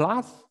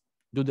 plus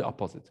do the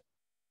opposite.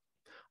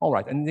 All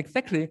right, and this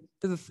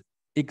is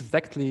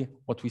exactly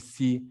what we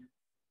see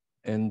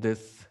in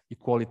this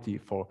equality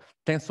for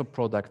tensor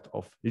product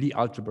of Lie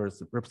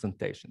algebra's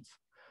representations.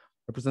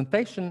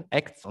 Representation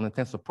acts on a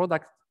tensor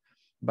product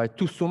by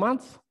two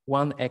summands.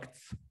 One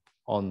acts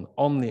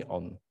only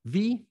on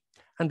V,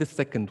 and the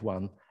second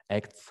one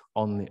acts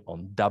only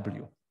on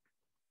W.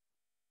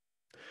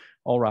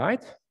 All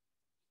right,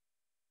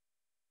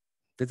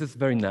 this is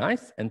very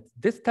nice, and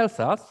this tells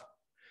us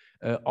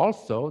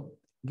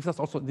gives us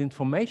also the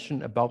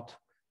information about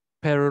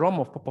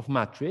Perelomov-Popov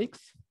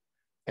matrix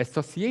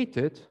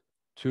associated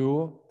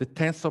to the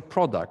tensor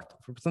product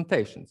of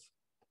representations.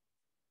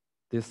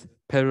 This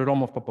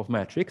Perelomov-Popov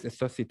matrix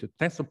associated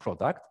to tensor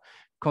product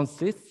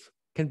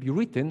can be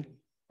written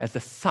as a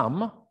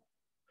sum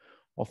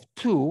of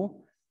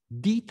two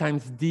D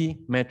times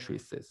D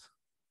matrices.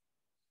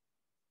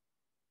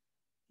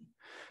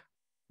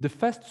 The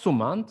first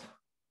summand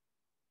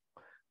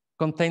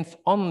contains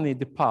only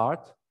the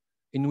part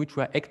in which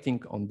we are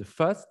acting on the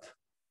first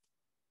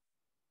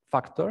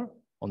factor,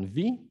 on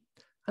V,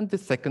 and the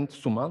second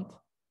summand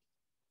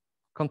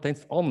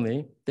contains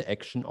only the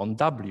action on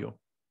W.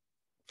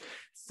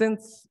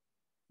 Since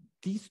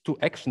these two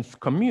actions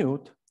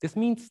commute, this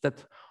means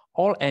that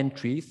all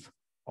entries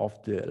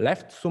of the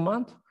left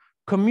summand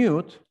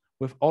commute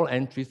with all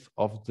entries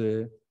of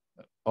the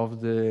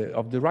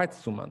right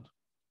summand.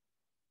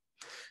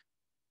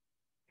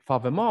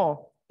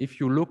 Furthermore, if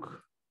you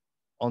look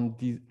on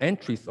the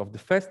entries of the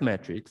first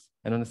matrix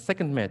and on the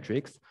second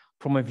matrix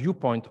from a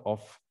viewpoint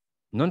of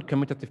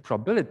non-commutative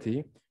probability,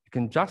 you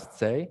can just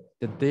say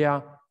that they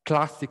are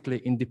classically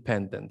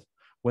independent.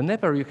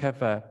 Whenever you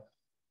have a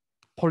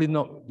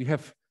polynomial, you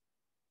have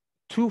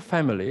two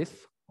families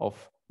of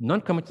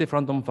non-commutative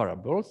random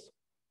variables,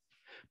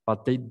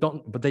 but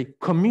they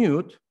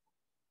commute.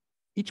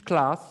 Each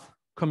class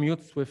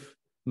commutes with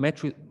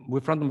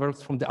random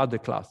variables from the other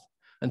class.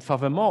 And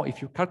furthermore,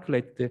 if you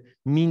calculate the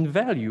mean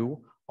value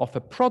of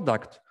a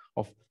product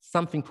of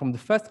something from the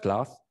first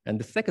class and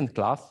the second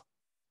class,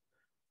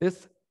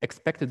 this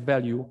expected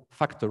value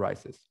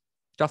factorizes,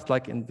 just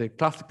like in the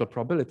classical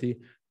probability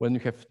when you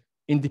have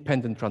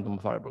independent random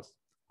variables.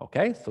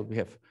 Okay, so we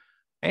have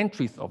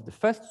entries of the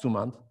first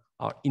summand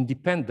are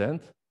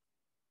independent,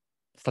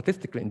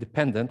 statistically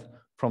independent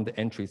from the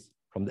entries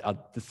from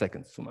the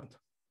second summand.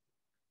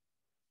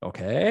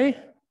 Okay,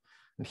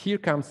 and here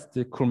comes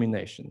the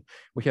culmination.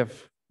 We have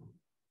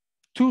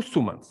two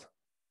summands.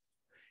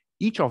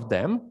 Each of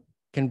them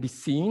can be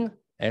seen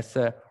as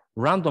a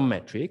random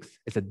matrix,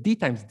 as a D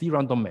times D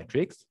random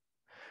matrix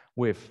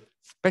with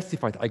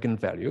specified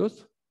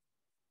eigenvalues.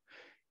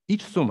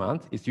 Each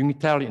summand is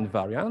unitarily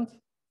invariant.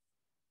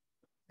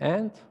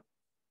 And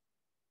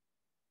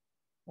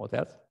what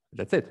else?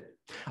 That's it.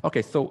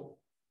 Okay, so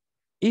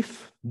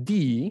if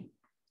D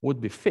would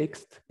be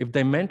fixed, if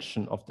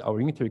dimension of our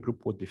unitary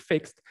group would be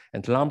fixed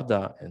and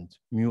lambda and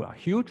mu are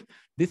huge,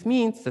 this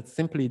means that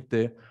simply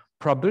the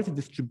probability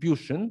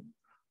distribution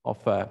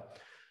of a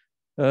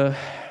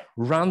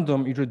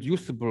random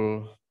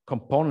irreducible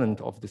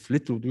component of this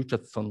little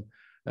Richardson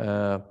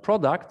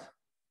product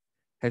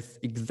has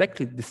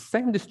exactly the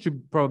same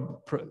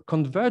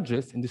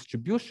converges in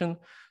distribution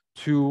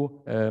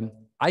to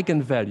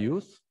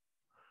eigenvalues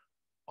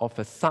of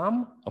a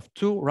sum of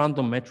two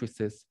random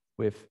matrices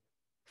with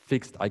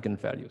fixed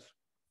eigenvalues.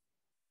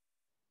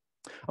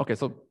 Okay,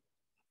 so,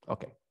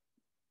 okay.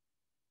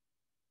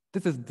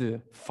 This is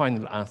the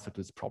final answer to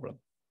this problem.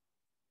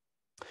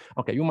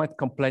 Okay, you might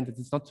complain that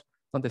it's not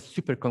a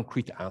super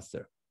concrete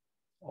answer.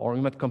 Or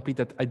you might complain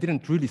that I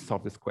didn't really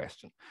solve this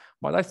question.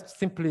 But I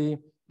simply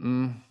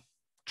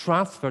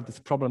transferred this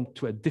problem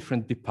to a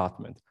different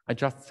department. I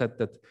just said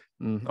that,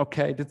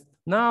 okay,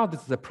 now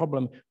this is a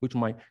problem which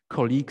my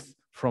colleagues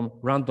from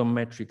random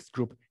matrix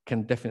group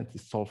can definitely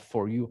solve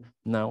for you.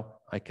 Now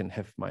I can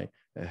have my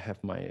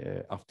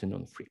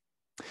afternoon free.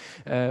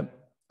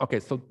 Okay,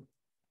 so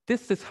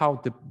this is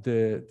how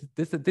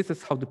this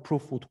is how the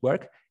proof would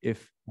work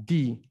if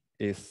D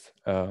is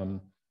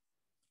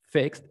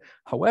fixed.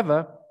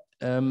 However,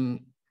 the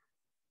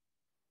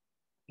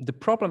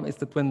problem is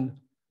that when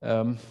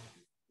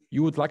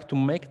you would like to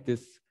make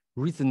this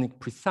reasoning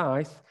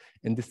precise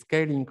in the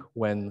scaling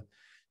when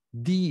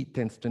D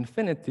tends to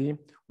infinity,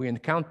 we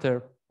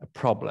encounter a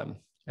problem.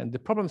 And the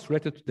problem is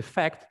related to the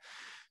fact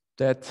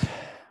that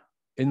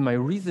in my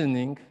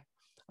reasoning,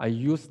 I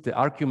used the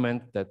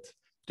argument that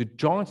the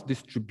joint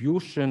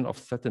distribution of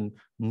certain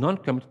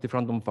non-commutative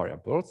random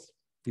variables,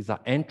 these are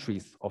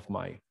entries of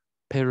my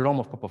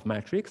Perelomov-Popov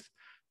matrix,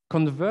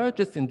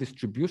 converges in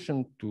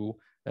distribution to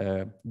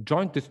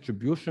joint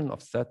distribution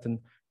of certain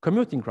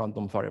commuting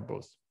random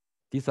variables.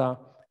 These are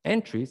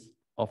entries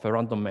of a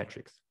random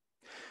matrix.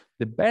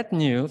 The bad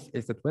news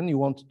is that when you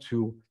want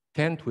to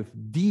tend with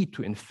D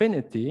to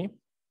infinity,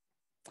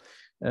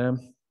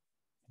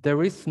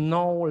 there is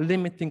no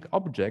limiting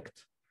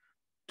object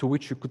to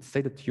which you could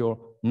say that your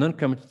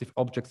non-commutative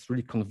objects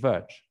really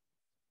converge.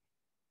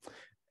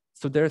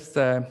 So there's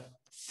a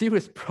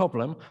serious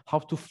problem how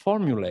to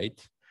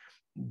formulate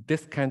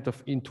this kind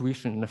of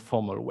intuition in a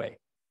formal way.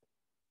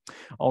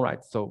 All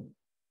right, so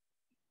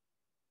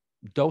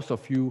those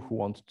of you who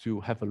want to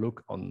have a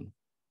look on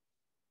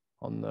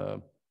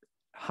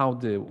how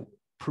the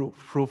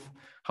proof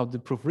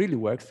really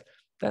works,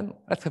 then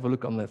let's have a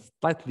look on a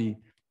slightly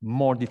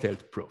more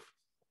detailed proof.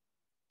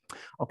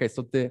 Okay,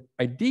 so the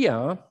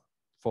idea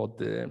for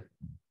the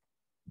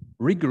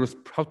rigorous,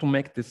 how to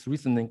make this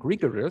reasoning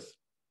rigorous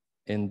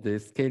in the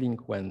scaling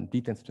when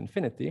D tends to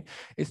infinity,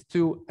 is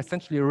to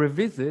essentially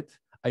revisit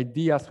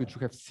ideas which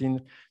you have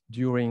seen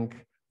during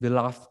the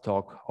last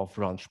talk of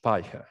Ron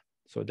Speicher.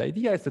 So the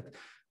idea is that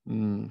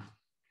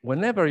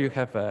whenever you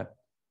have a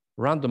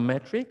random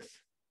matrix,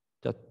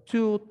 there are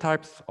two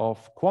types of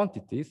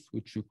quantities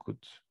which you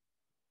could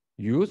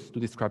use to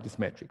describe this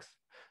matrix: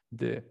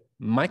 the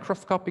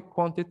microscopic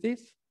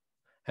quantities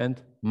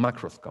and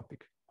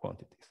macroscopic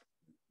quantities.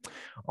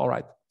 All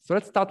right, so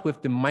let's start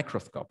with the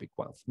microscopic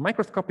ones.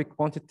 Microscopic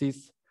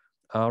quantities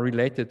are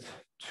related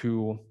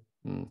to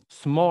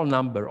small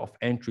number of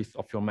entries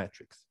of your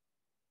matrix.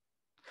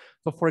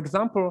 So for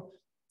example,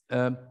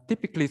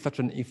 typically such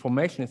an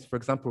information is, for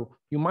example,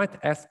 you might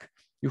ask,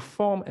 you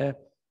form a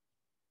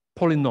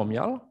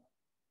polynomial,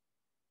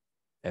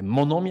 a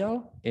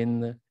monomial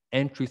in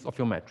entries of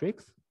your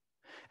matrix,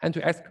 and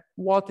to ask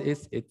what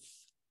is its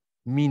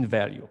mean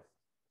value.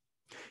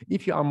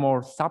 If you are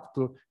more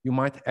subtle, you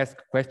might ask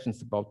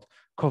questions about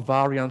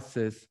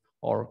covariances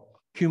or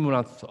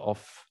cumulants of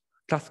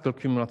classical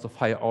cumulants of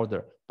higher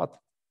order. But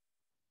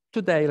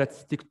today, let's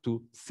stick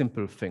to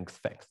simple things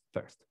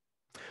first.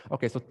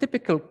 Okay, so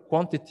typical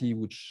quantity,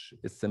 which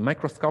is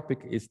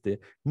microscopic, is the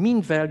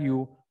mean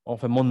value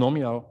of a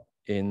monomial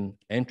in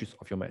entries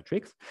of your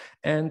matrix.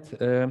 And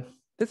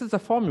this is a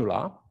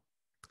formula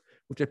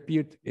which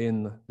appeared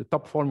in, the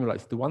top formula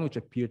is the one which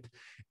appeared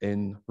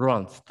in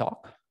Roland's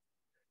talk.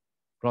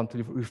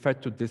 Roland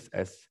referred to this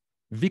as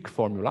Wick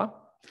formula.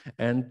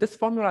 And this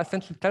formula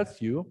essentially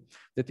tells you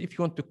that if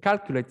you want to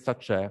calculate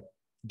such a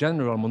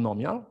general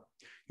monomial,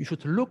 you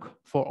should look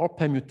for all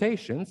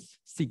permutations,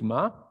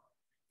 sigma.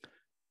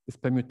 This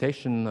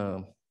permutation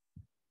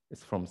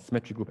is from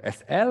symmetric group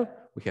SL.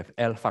 We have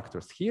L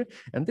factors here.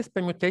 And this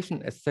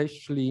permutation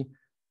essentially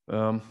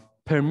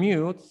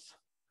permutes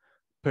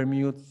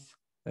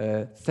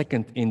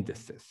second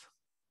indices.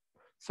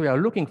 So we are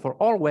looking for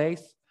all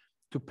ways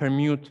to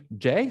permute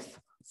J's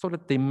so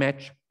that they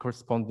match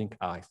corresponding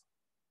I's.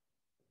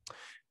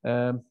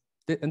 And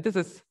this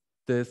is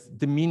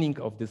the meaning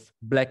of this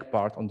black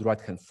part on the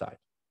right-hand side.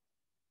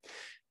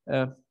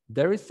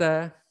 There is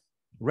a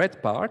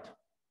red part.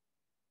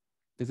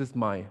 This is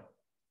my,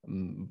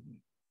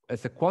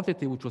 as a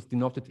quantity which was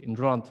denoted in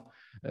Roland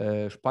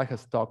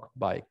Speicher's talk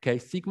by K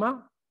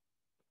sigma.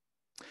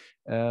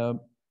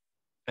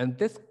 And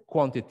this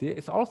quantity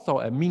is also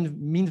a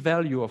mean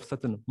value of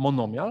certain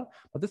monomial,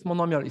 but this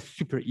monomial is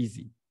super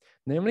easy.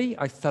 Namely,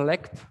 I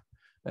select,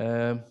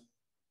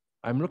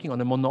 I'm looking on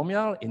a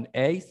monomial in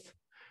A's,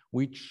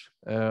 which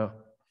are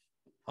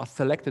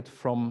selected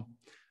from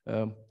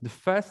the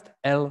first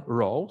L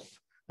rows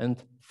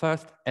and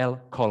first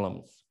L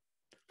columns.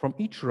 From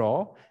each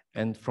row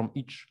and from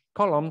each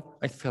column,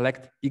 I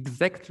select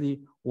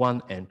exactly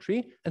one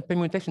entry, and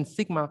permutation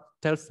sigma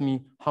tells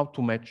me how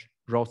to match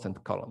rows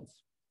and columns.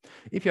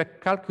 If you are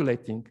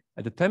calculating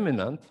a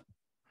determinant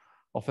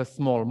of a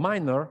small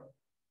minor,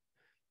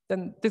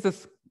 then this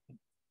is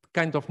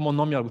kind of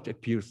monomial which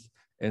appears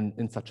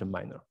in such a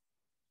minor.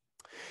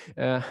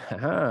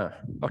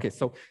 Okay,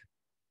 so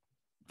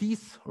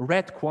these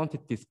red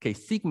quantities K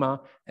sigma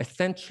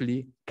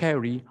essentially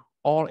carry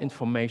all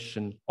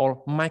information,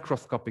 all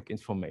microscopic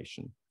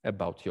information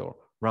about your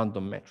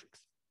random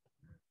matrix.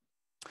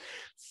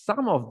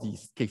 Some of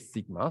these K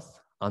sigmas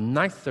are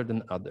nicer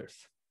than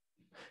others.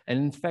 And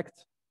in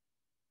fact,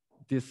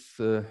 this,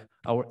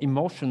 our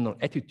emotional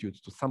attitude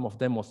to some of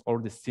them was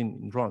already seen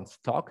in Roland's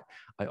talk.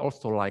 I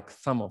also like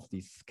some of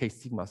these K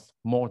sigmas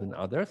more than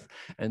others.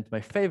 And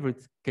my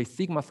favorite K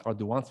sigmas are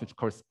the ones which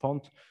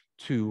correspond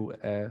to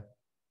a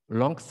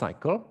long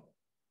cycle,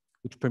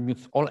 which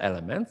permutes all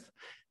elements.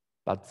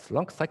 But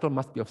long cycle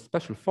must be of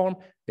special form.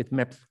 It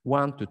maps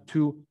 1 to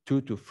 2,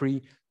 2 to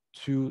 3,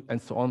 2,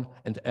 and so on,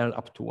 and L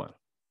up to 1.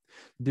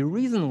 The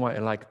reason why I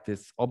like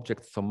this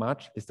object so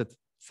much is that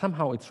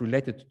somehow it's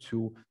related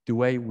to the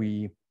way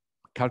we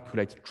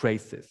calculate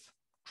traces.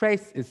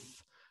 Trace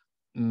is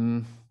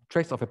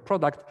trace of a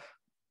product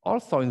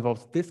also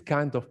involves this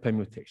kind of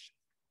permutation.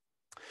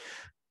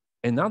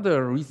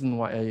 Another reason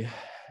why I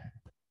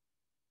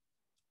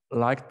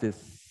like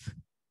this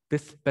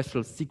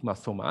special sigma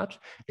so much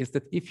is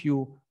that if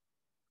you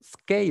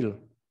scale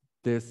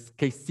this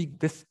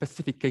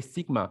specific K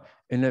sigma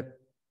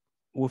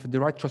with the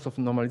right choice of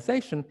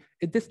normalization,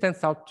 this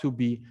turns out to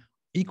be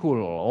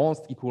equal or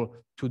almost equal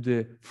to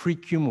the free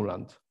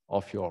cumulant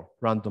of your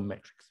random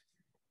matrix.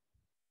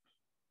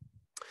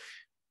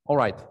 All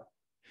right.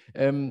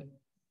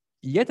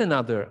 Yet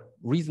another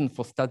reason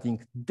for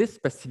studying this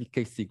specific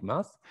K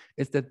sigmas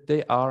is that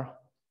they are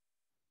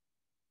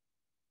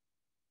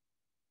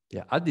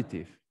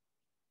additive.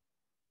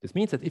 This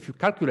means that if you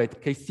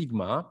calculate K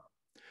sigma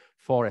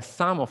for a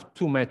sum of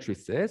two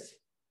matrices,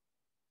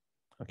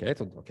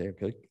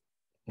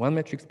 one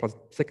matrix plus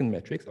second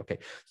matrix,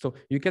 so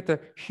you get a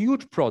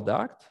huge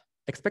product,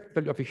 expected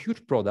value of a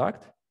huge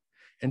product,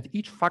 and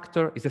each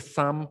factor is a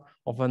sum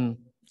of an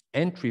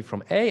entry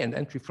from A and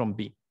entry from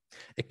B.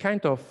 A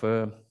kind of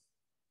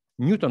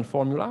Newton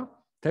formula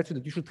tells you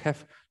that you should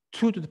have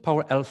 2 to the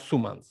power L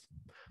summans.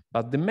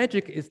 But the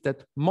magic is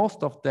that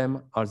most of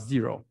them are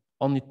 0.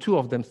 Only 2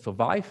 of them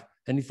survive,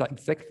 and these are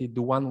exactly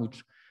the one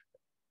which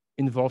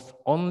involves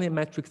only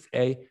matrix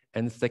A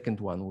and the second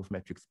one with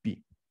matrix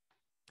B.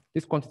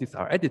 These quantities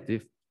are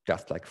additive,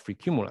 just like free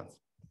cumulants.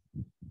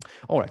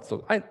 All right,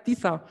 so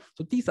these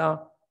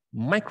are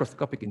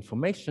microscopic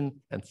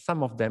information, and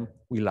some of them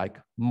we like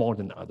more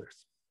than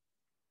others.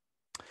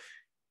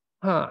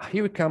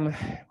 Here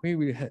we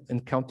will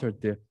encounter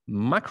the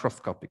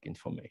macroscopic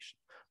information.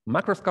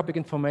 Macroscopic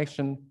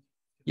information,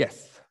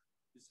 yes.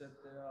 You said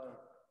there are,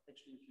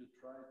 actually, if you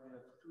try, you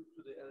have 2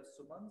 to the L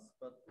summans,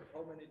 but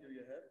how many do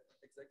you have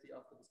exactly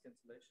after this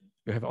cancellation?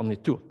 You have only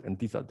 2, and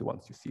these are the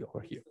ones you see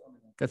over here.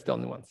 That's the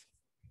only ones.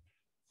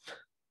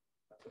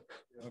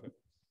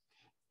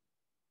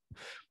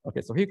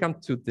 Okay, so here come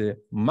to the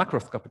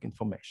macroscopic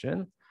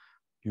information.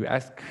 You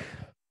ask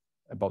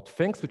about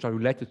things which are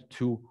related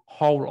to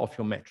whole of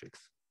your matrix.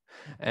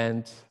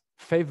 And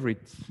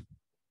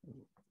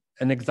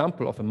an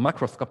example of a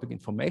macroscopic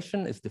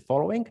information is the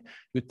following.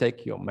 You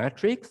take your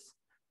matrix,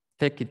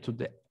 take it to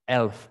the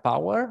 11th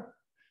power,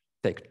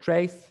 take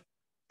trace,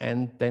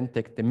 and then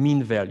take the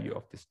mean value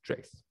of this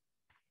trace.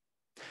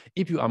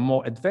 If you are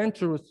more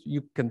adventurous,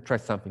 you can try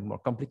something more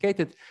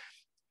complicated.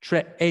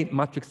 A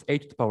matrix A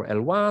to the power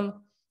L1,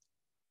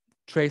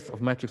 trace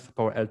of matrix to the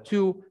power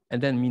L2,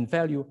 and then mean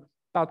value.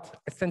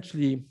 But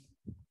essentially,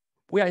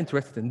 we are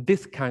interested in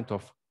this kind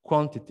of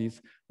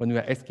quantities when we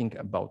are asking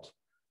about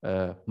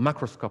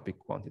macroscopic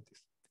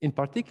quantities. In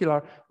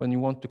particular, when you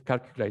want to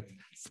calculate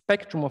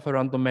spectrum of a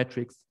random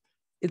matrix,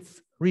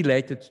 it's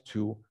related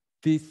to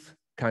these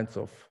kinds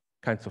of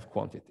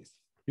quantities.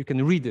 You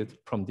can read it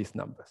from these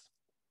numbers.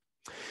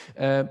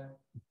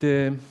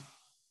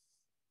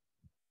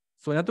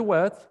 So in other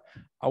words,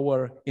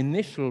 our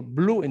initial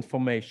blue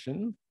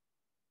information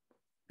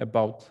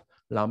about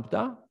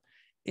lambda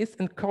is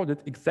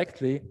encoded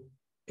exactly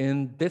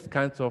in this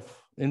kinds of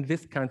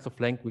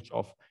language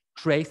of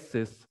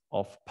traces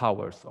of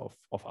powers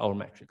of our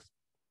matrix.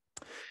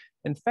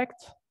 In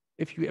fact,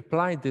 if you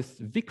apply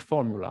this Wick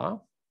formula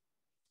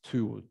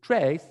to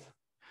trace,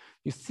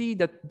 you see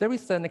that there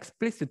is an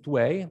explicit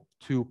way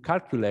to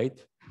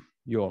calculate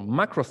your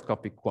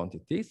macroscopic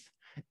quantities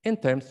in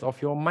terms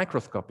of your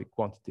microscopic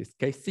quantities,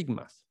 K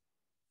sigmas.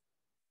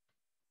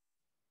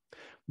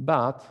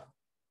 But,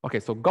 okay,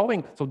 so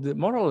the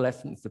moral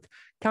lesson is that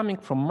coming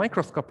from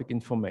microscopic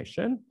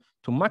information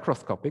to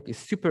macroscopic is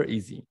super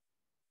easy.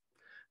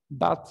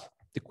 But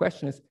the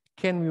question is,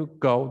 can you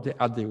go the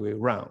other way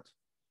around?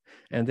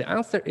 And the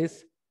answer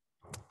is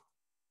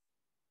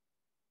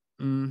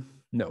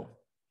no.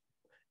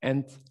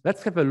 And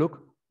let's have a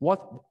look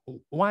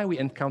why we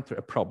encounter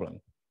a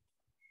problem.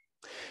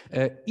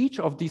 Each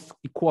of these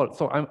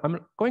so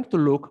I'm going to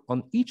look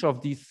on each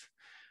of these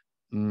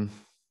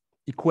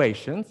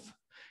equations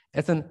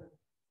as an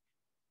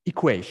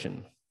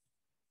equation.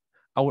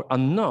 Our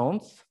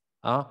unknowns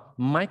are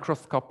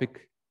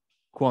microscopic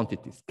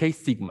quantities, K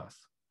sigmas.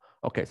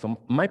 Okay, so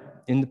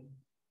in the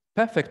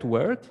perfect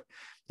world,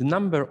 the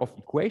number of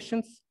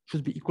equations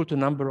should be equal to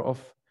the number of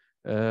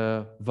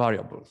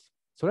variables.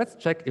 So let's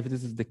check if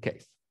this is the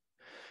case.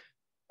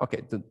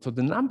 Okay, so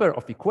the number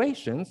of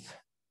equations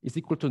is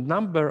equal to the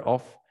number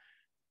of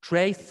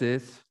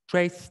trace-style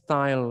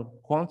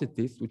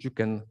quantities which you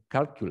can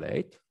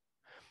calculate.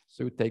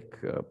 So you take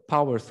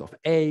powers of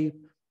A,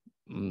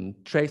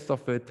 trace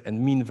of it,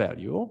 and mean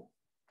value.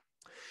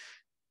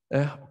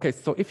 Okay,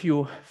 so if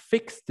you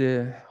fix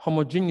the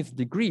homogeneous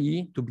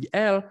degree to be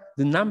L,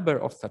 the number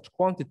of such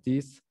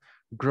quantities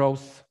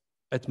grows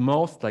at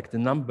most like the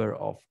number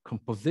of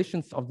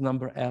compositions of the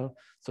number L,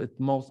 so it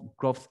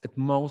grows at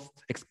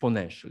most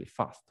exponentially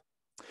fast.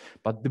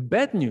 But the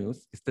bad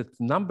news is that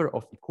the number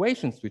of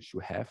equations which you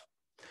have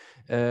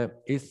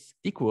is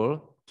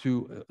equal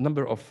to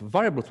number of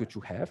variables which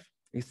you have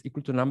is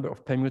equal to number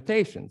of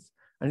permutations,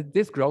 and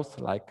this grows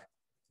like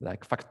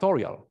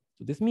factorial.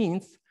 So this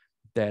means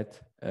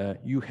that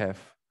you have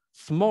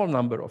small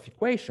number of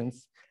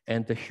equations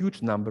and a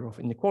huge number of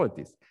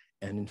inequalities,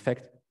 and in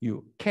fact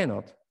you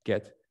cannot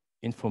get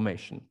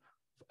information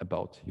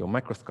about your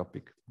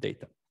microscopic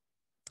data.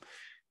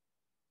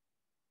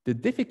 The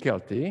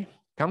difficulty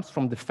comes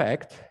from the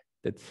fact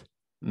that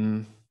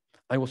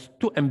I was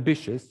too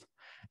ambitious,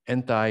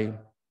 and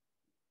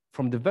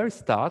from the very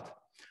start,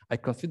 I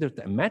considered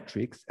a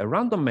matrix, a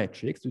random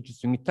matrix, which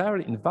is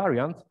unitarily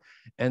invariant,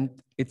 and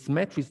its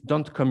matrices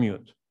don't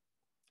commute.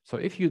 So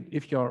if you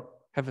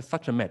have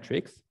such a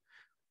matrix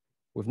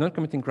with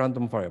non-commuting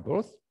random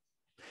variables,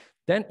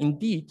 then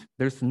indeed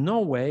there's no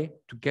way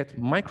to get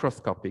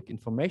microscopic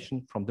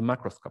information from the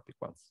macroscopic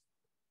ones.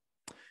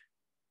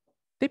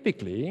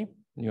 Typically,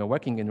 when you're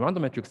working in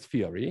random matrix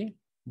theory,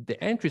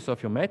 the entries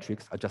of your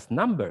matrix are just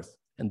numbers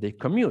and they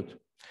commute.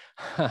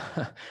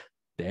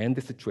 Then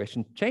the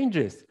situation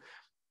changes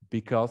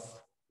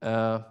because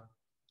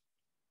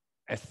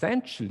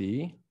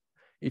essentially,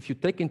 if you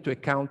take into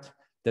account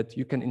that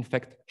you can in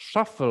fact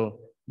shuffle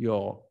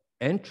your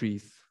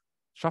entries,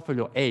 shuffle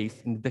your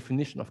A's in the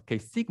definition of K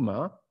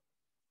sigma,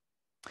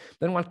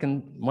 then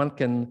one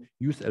can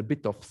use a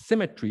bit of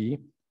symmetry,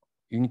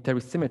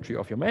 unitary symmetry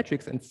of your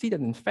matrix, and see that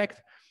in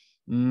fact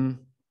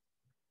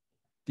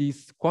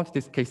these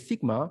quantities K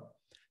sigma,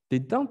 they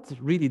don't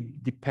really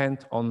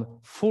depend on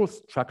full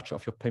structure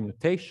of your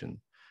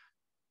permutation.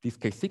 These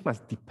K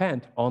sigmas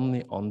depend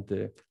only on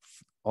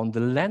the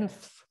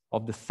length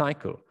of the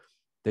cycle.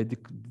 They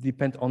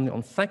depend only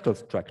on cycle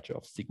structure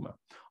of sigma.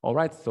 All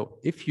right, so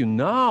if you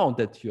know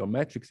that your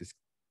matrix is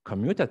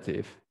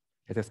commutative,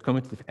 it has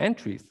commutative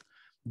entries,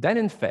 then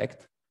in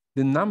fact,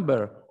 the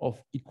number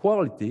of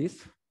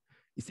equalities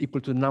is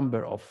equal to the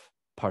number of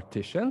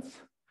partitions,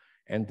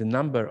 and the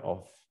number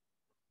of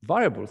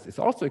variables is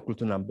also equal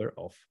to the number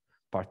of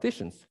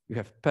partitions. You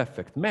have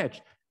perfect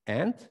match,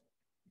 and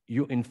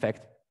you in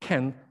fact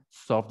can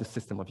solve the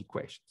system of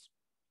equations.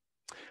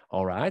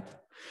 All right.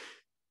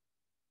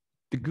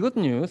 The good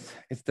news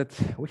is that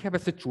we have a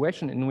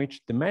situation in which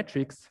the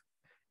matrix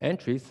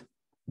entries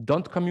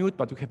don't commute,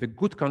 but we have a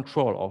good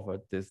control over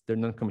their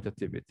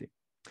non-commutativity.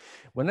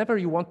 Whenever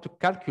you want to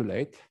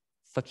calculate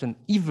such an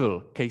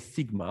evil K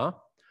sigma,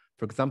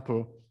 for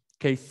example,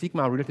 K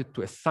sigma related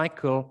to a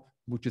cycle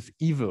which is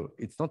evil.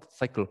 It's not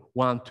cycle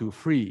 1, 2,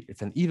 3.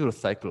 It's an evil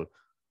cycle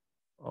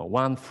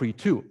 1, 3,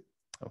 2.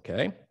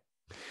 Okay.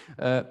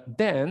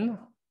 Then,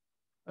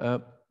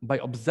 by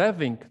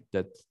observing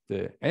that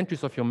the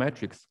entries of your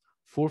matrix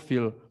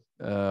fulfill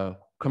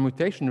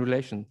commutation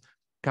relation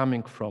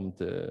coming from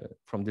the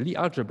Lie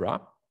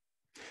algebra,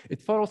 it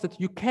follows that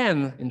you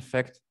can, in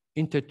fact,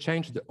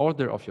 interchange the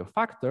order of your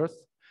factors.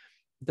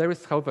 There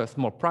is, however, a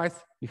small price.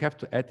 You have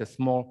to add a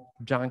small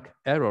junk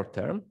error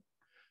term,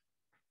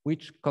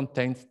 which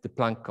contains the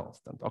Planck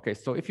constant. Okay,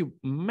 so if you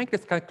make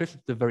this calculation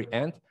to the very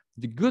end,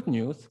 the good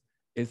news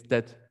is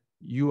that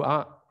you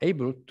are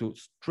able to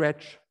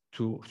stretch,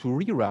 to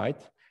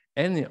rewrite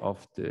any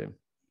of the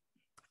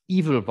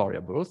evil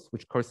variables,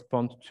 which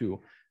correspond to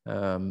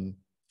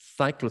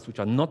cycles which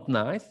are not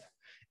nice,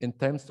 in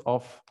terms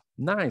of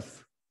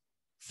nice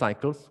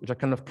cycles, which are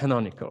kind of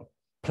canonical,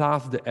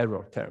 plus the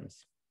error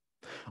terms.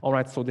 All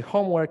right, so the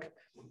homework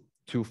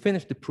to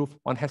finish the proof,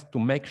 one has to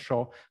make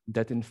sure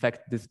that, in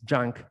fact, this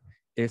junk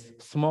is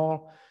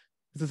small.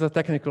 This is a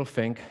technical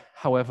thing.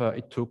 However,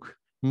 it took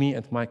me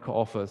and my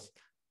co-authors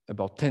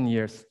about 10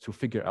 years to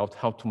figure out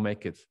how to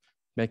make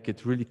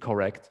it really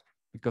correct,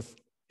 because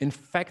in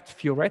fact,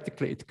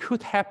 theoretically, it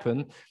could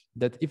happen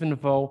that even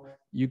though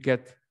you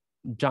get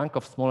junk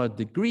of smaller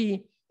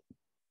degree,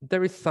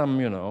 there is some,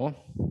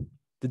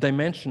 the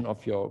dimension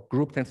of your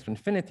group tends to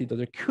infinity, that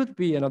there could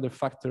be another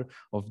factor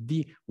of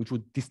D which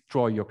would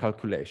destroy your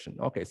calculation.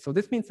 Okay, so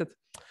this means that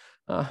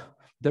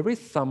there is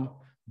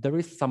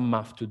some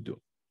math to do.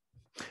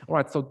 All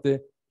right, so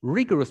the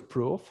rigorous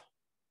proof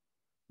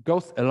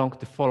goes along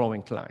the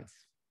following lines.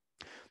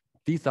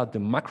 These are the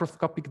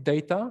macroscopic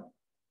data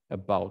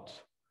about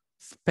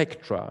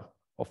spectra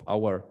of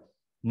our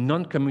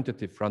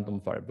non-commutative random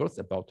variables,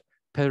 about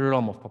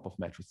parallel of Popov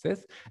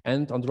matrices.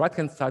 And on the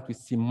right-hand side, we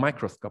see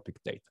microscopic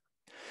data.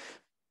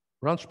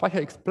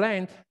 Ron-Speicher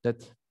explained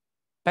that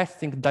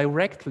passing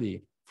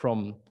directly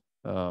from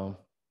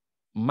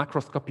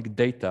macroscopic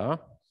data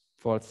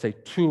for, let's say,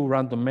 2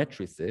 random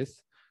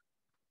matrices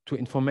to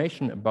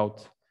information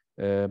about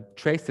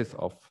traces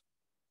of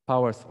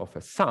powers of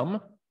a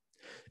sum,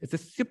 it's a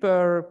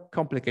super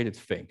complicated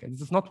thing, and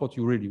this is not what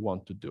you really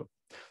want to do.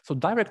 So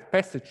direct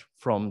passage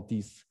from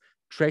these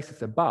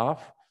traces above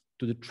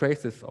to the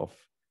traces of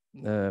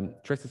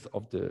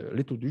the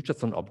little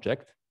Richardson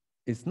object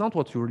is not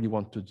what you really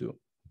want to do.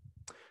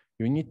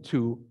 You need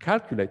to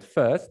calculate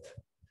first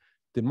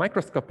the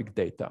microscopic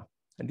data,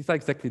 and these are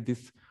exactly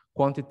these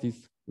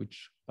quantities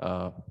which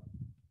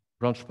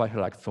Ron-Speicher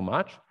likes so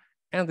much,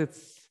 and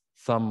it's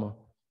some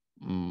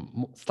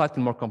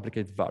slightly more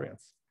complicated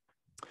variants.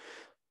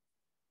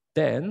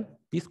 Then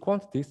these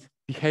quantities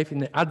behave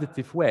in an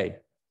additive way.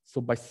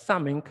 So by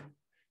summing,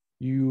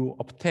 you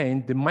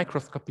obtain the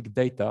microscopic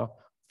data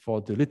for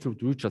the little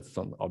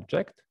Richardson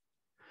object.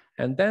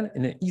 And then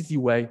in an easy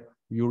way,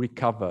 you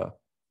recover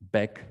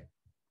back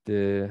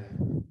the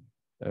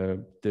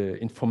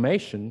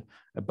information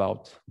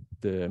about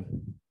the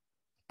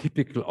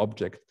typical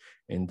object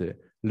in the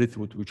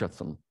little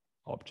Richardson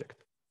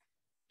object.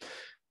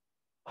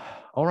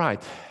 All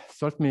right,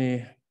 so let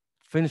me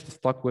finish this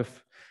talk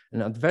with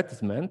an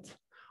advertisement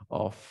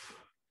of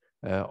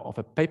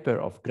a paper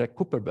of Greg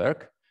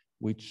Kuperberg,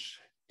 which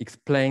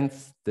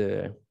explains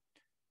the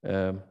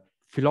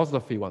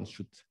philosophy one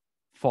should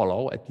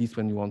follow, at least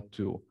when you want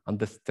to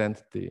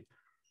understand the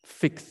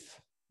fixed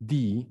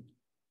D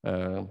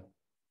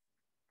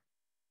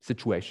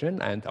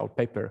situation, and our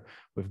paper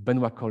with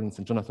Benoit Collins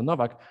and Jonathan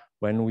Novak,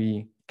 when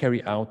we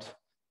carry out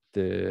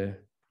the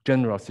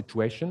general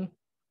situation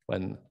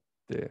when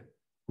the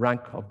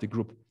rank of the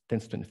group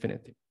tends to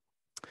infinity.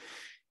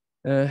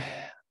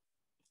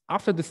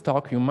 After this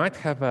talk, you might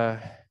have a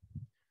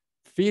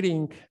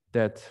feeling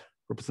that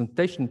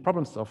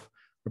problems of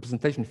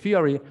representation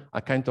theory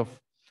are kind of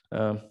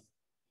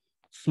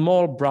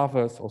small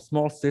brothers or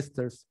small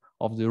sisters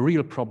of the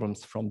real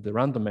problems from the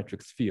random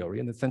matrix theory.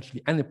 And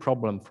essentially any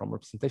problem from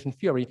representation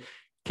theory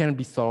can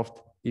be solved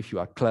if you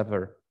are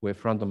clever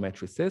with random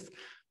matrices.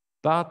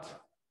 But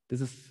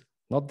this is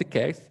not the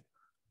case.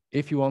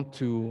 If you want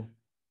to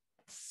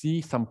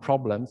see some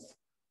problems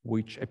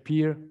which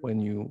appear when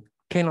you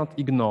cannot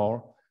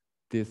ignore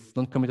this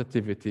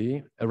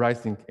non-commutativity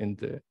arising in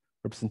the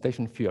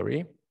representation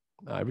theory,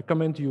 I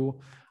recommend you,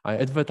 I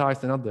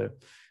advertise another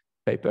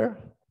paper,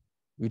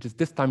 which is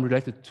this time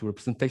related to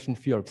representation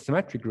theory of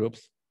symmetric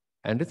groups.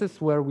 And this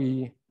is where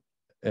we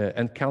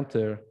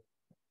encounter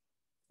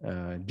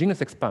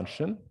genus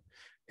expansion,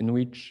 in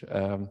which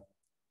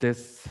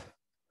this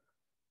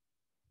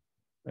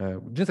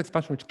genus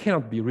expansion which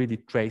cannot be really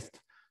traced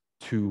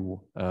to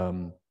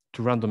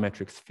random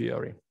matrix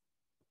theory.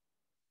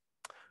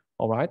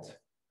 All right,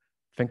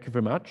 thank you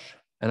very much.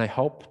 And I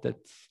hope that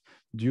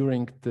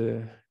during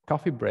the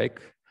coffee break,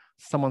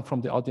 someone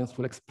from the audience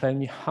will explain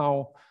me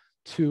how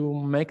to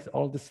make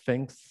all these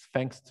things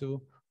thanks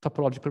to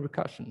topological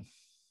recursion.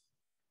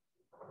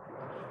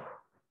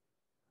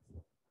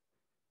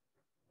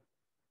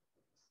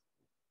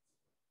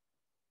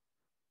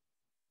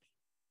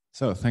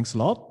 So thanks a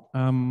lot.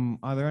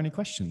 Are there any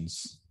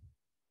questions?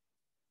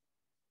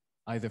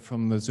 either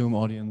from the Zoom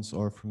audience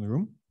or from the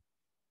room?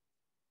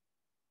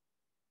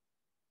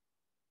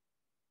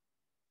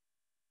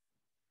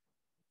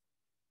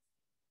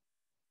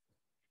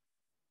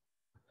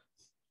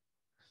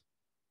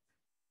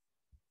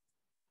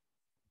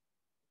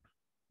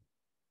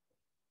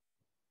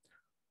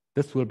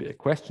 This will be a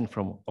question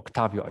from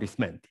Octavio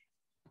Arismendi.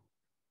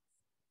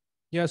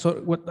 Yeah,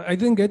 so what I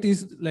didn't get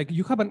is like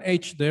you have an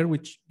H there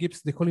which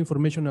gives the whole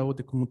information about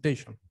the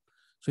commutation.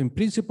 So in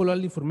principle, all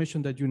the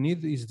information that you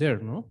need is there,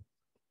 no?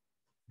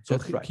 So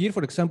That's right. Here,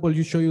 for example,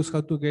 you show us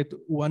how to get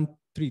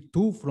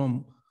 132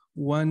 from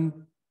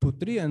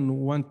 123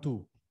 and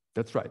 12.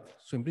 That's right.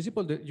 So in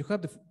principle, you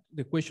have the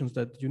equations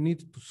that you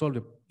need to solve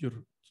your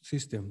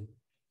system.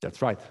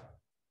 That's right.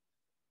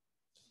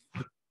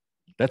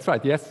 That's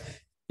right.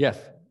 Yes. Yes.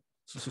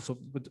 So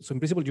in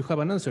principle, you have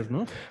an answer,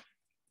 no?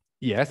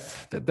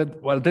 Yes.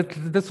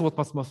 This is what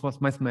was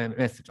my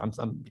message.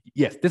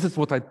 Yes. This is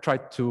what I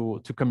tried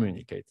to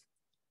communicate.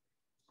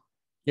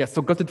 Yes.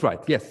 So got it right.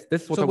 Yes.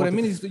 This is what. So what I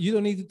mean is you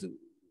don't need to.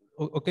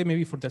 Okay,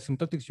 maybe for the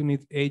asymptotics you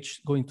need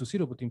H going to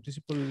 0, but in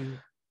principle.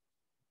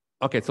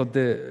 Okay. So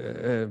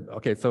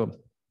so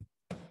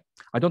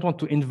I don't want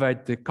to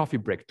invade the coffee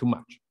break too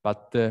much,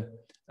 but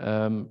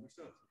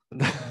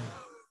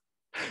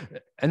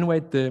anyway,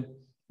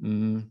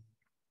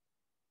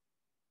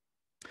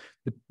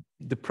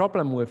 the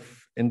problem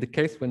in the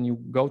case when you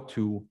go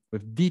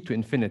with d to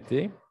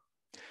infinity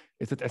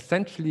is that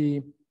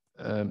essentially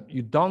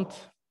you don't.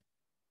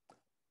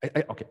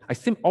 I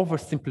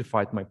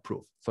oversimplified my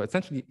proof. So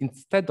essentially,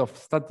 instead of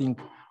studying,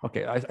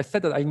 I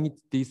said that I need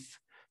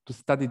to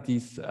study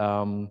these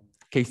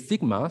k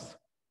sigmas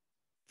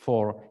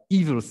for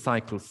evil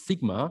cycle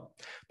sigma,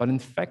 but in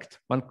fact,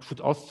 one should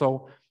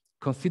also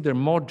consider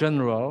more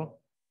general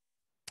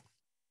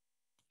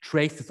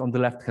traces on the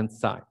left-hand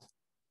side.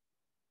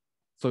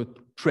 So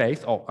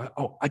trace,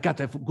 I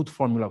got a good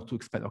formula to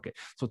explain. Okay,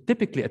 so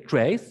typically a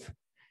trace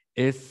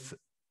is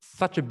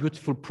such a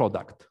beautiful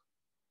product.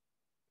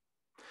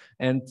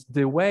 And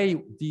the way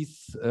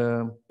these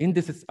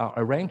indices are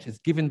arranged is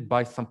given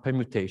by some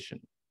permutation.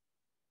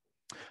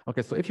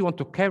 Okay, so if you want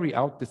to carry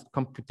out this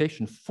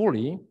computation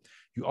fully,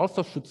 you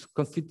also should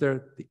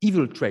consider the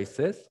evil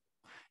traces,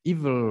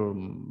 evil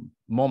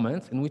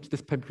moments in which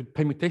this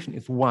permutation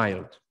is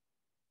wild.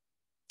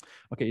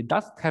 Okay, it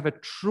does have a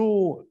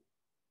true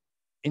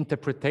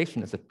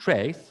interpretation as a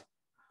trace,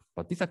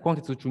 but these are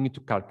quantities which we need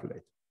to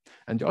calculate.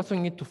 And you also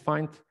need to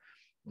find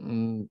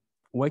a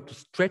way to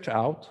stretch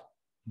out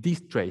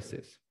these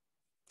traces.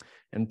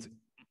 And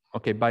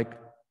okay, by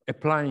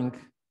applying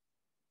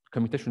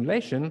commutation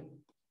relation,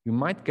 you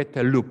might get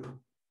a loop.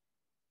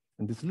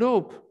 And this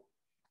loop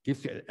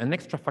gives you an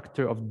extra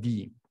factor of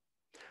d.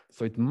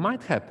 So it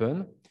might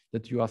happen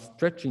that you are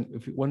stretching,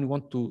 when you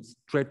want to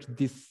stretch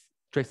these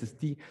traces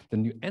d,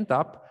 then you end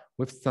up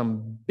with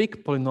some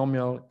big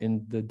polynomial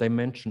in the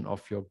dimension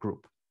of your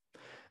group.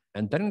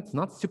 And then it's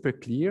not super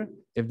clear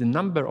if the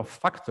number of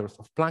factors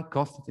of Planck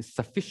constant is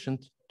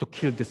sufficient to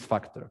kill this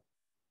factor.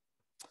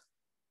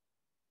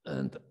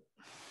 And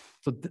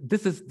so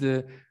this is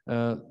the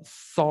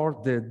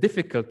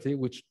difficulty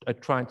which I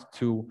tried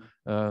to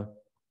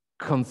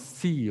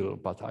conceal,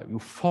 but you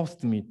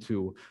forced me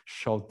to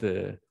show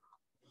the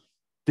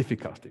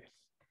difficulty.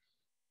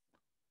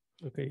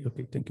 Okay,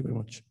 thank you very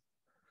much.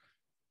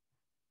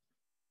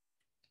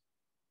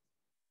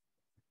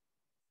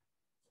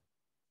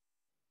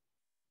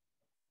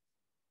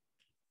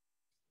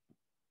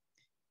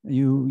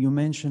 You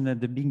mentioned at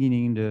the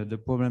beginning the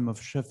problem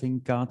of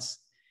shuffling cards,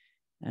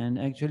 and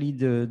actually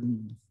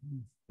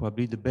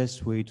probably the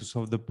best way to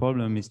solve the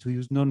problem is to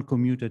use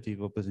non-commutative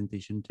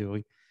representation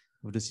theory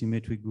of the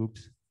symmetric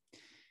groups.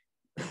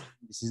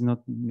 This is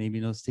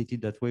maybe not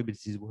stated that way, but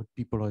this is what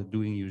people are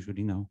doing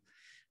usually now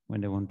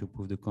when they want to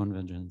prove the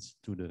convergence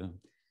to the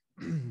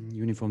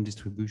uniform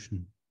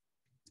distribution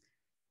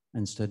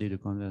and study the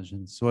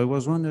convergence. So I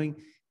was wondering,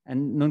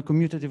 and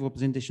non-commutative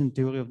representation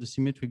theory of the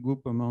symmetric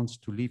group amounts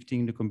to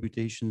lifting the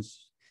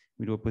computations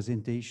with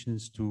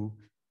representations to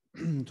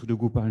the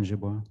group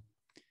algebra.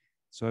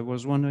 So I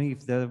was wondering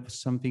if there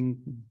was something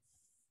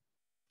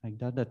like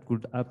that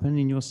could happen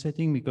in your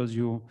setting, because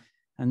you're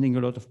handling a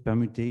lot of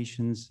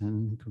permutations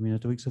and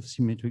combinatorics of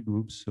symmetric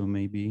groups, so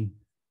maybe.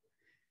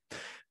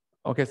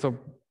 Okay, so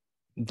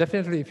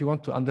definitely if you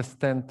want to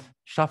understand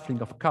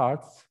shuffling of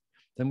cards,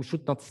 then we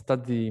should not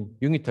study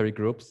unitary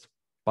groups,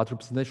 but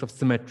representation of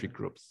symmetric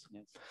groups.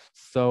 Yes.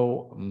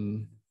 So,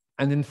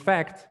 and in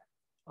fact,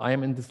 I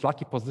am in this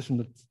lucky position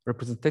that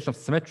representation of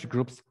symmetric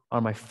groups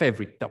are my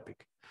favorite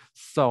topic.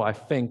 So I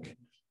think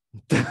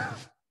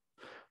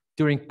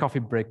during coffee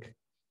break,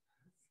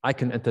 I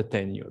can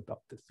entertain you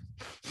about this.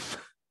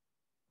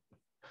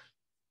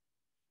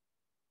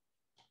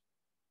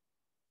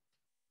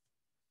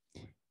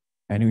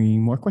 Any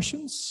more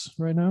questions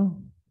right now?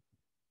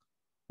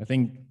 I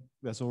think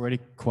there's already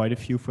quite a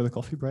few for the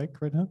coffee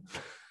break right now.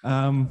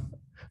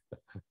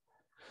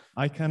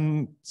 I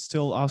can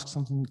still ask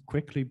something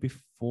quickly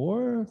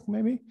before,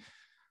 maybe.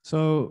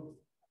 So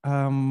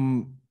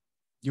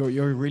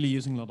you're really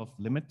using a lot of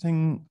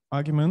limiting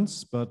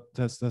arguments, but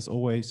there's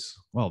always,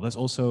 well, there's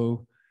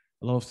also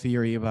a lot of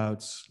theory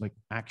about like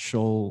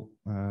actually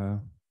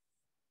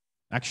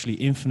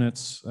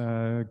infinite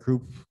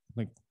group,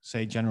 like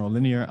say general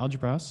linear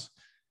algebras,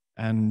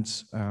 and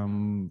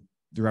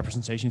the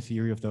representation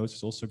theory of those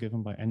is also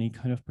given by any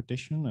kind of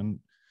partition. And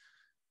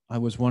I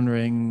was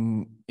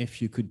wondering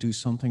if you could do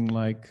something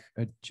like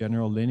a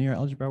general linear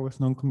algebra with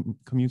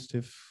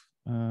non-commutative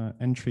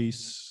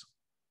entries,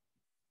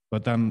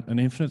 but then an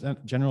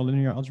infinite general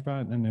linear algebra,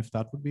 and if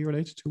that would be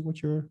related to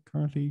what you're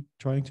currently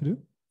trying to do?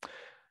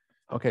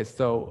 Okay,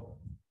 so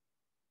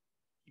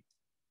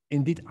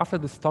indeed, after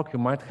this talk, you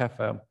might have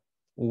a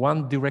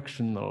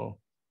one-directional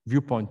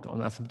viewpoint on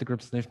asymptotic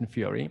representation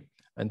theory.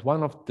 And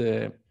one of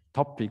the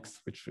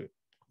topics which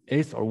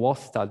is or was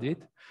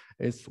studied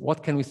is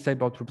what can we say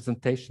about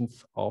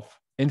representations of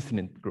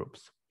infinite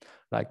groups,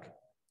 like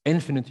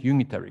infinite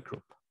unitary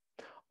group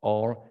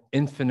or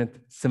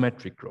infinite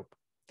symmetric group.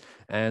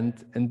 And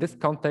in this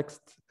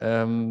context,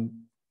 one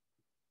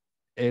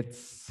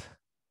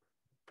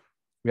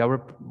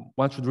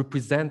should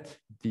represent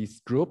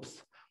these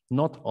groups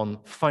not on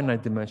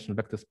finite dimensional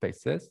vector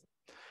spaces,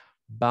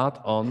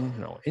 but on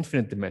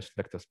infinite dimensional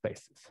vector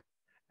spaces.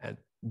 And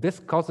this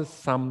causes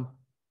some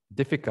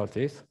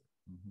difficulties.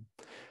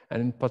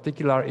 And in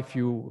particular, if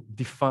you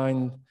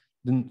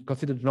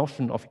consider the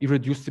notion of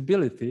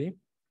irreducibility,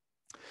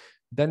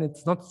 then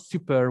it's not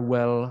super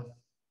well,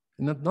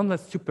 not a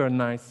super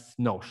nice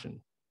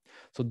notion.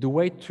 So the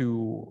way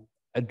to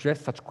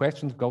address such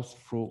questions goes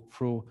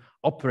through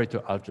operator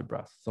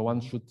algebras. So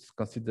one should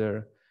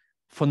consider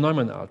von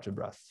Neumann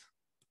algebras.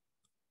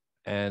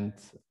 And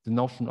the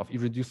notion of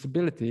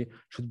irreducibility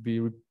should be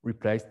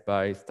replaced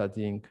by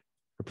studying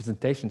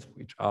representations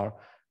which are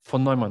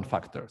von Neumann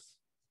factors.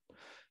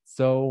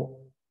 So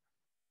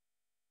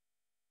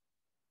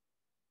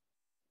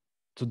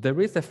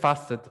there is a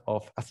facet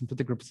of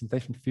asymptotic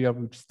representation theory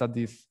which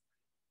studies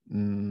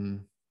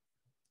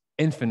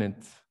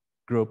infinite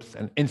groups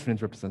and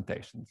infinite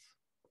representations.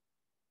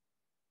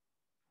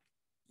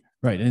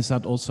 Right, and is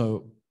that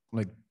also,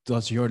 like,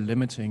 does your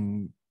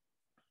limiting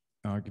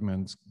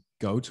argument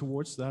go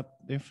towards that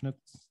infinite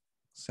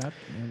set,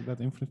 that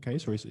infinite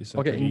case, or is that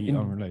okay, really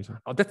unrelated?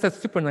 That's a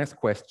super nice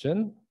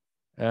question.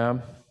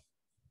 In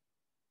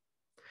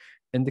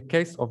the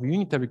case of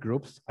unitary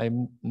groups,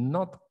 I'm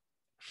not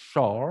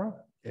sure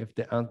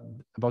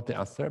about the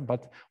answer,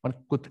 but one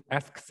could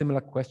ask similar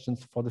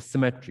questions for the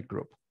symmetric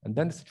group. And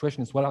then the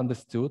situation is well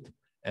understood.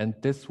 And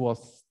this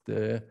was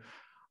the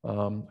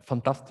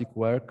fantastic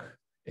work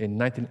in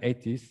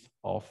 1980s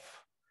of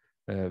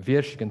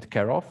Wierzch and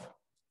Kerov.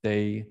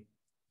 They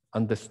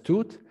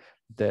understood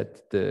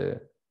that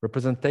the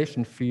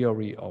representation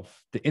theory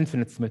of the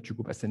infinite symmetric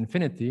group as an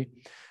infinity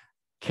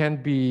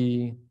can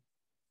be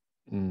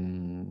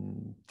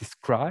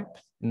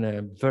described in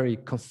a very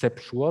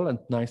conceptual and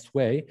nice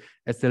way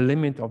as the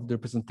limit of the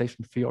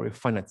representation theory of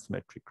finite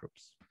symmetric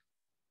groups.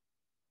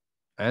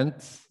 And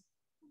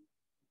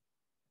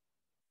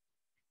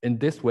in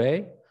this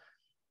way,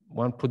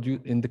 one produce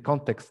in the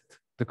context,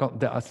 the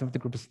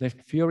asymptotic representation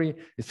theory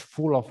is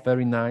full of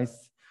very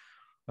nice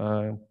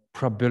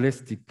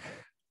probabilistic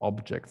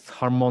objects,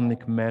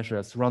 harmonic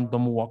measures,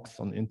 random walks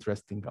on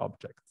interesting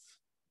objects.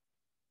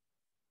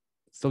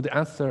 So the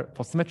answer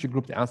for symmetric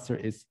group, the answer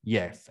is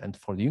yes. And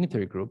for the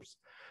unitary groups,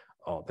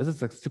 oh, this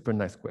is a super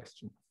nice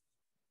question.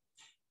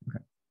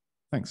 Okay,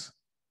 thanks.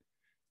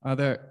 Are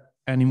there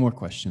any more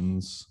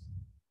questions?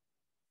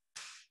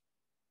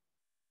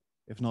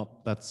 If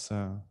not, let's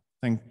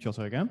thank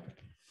Piotr again.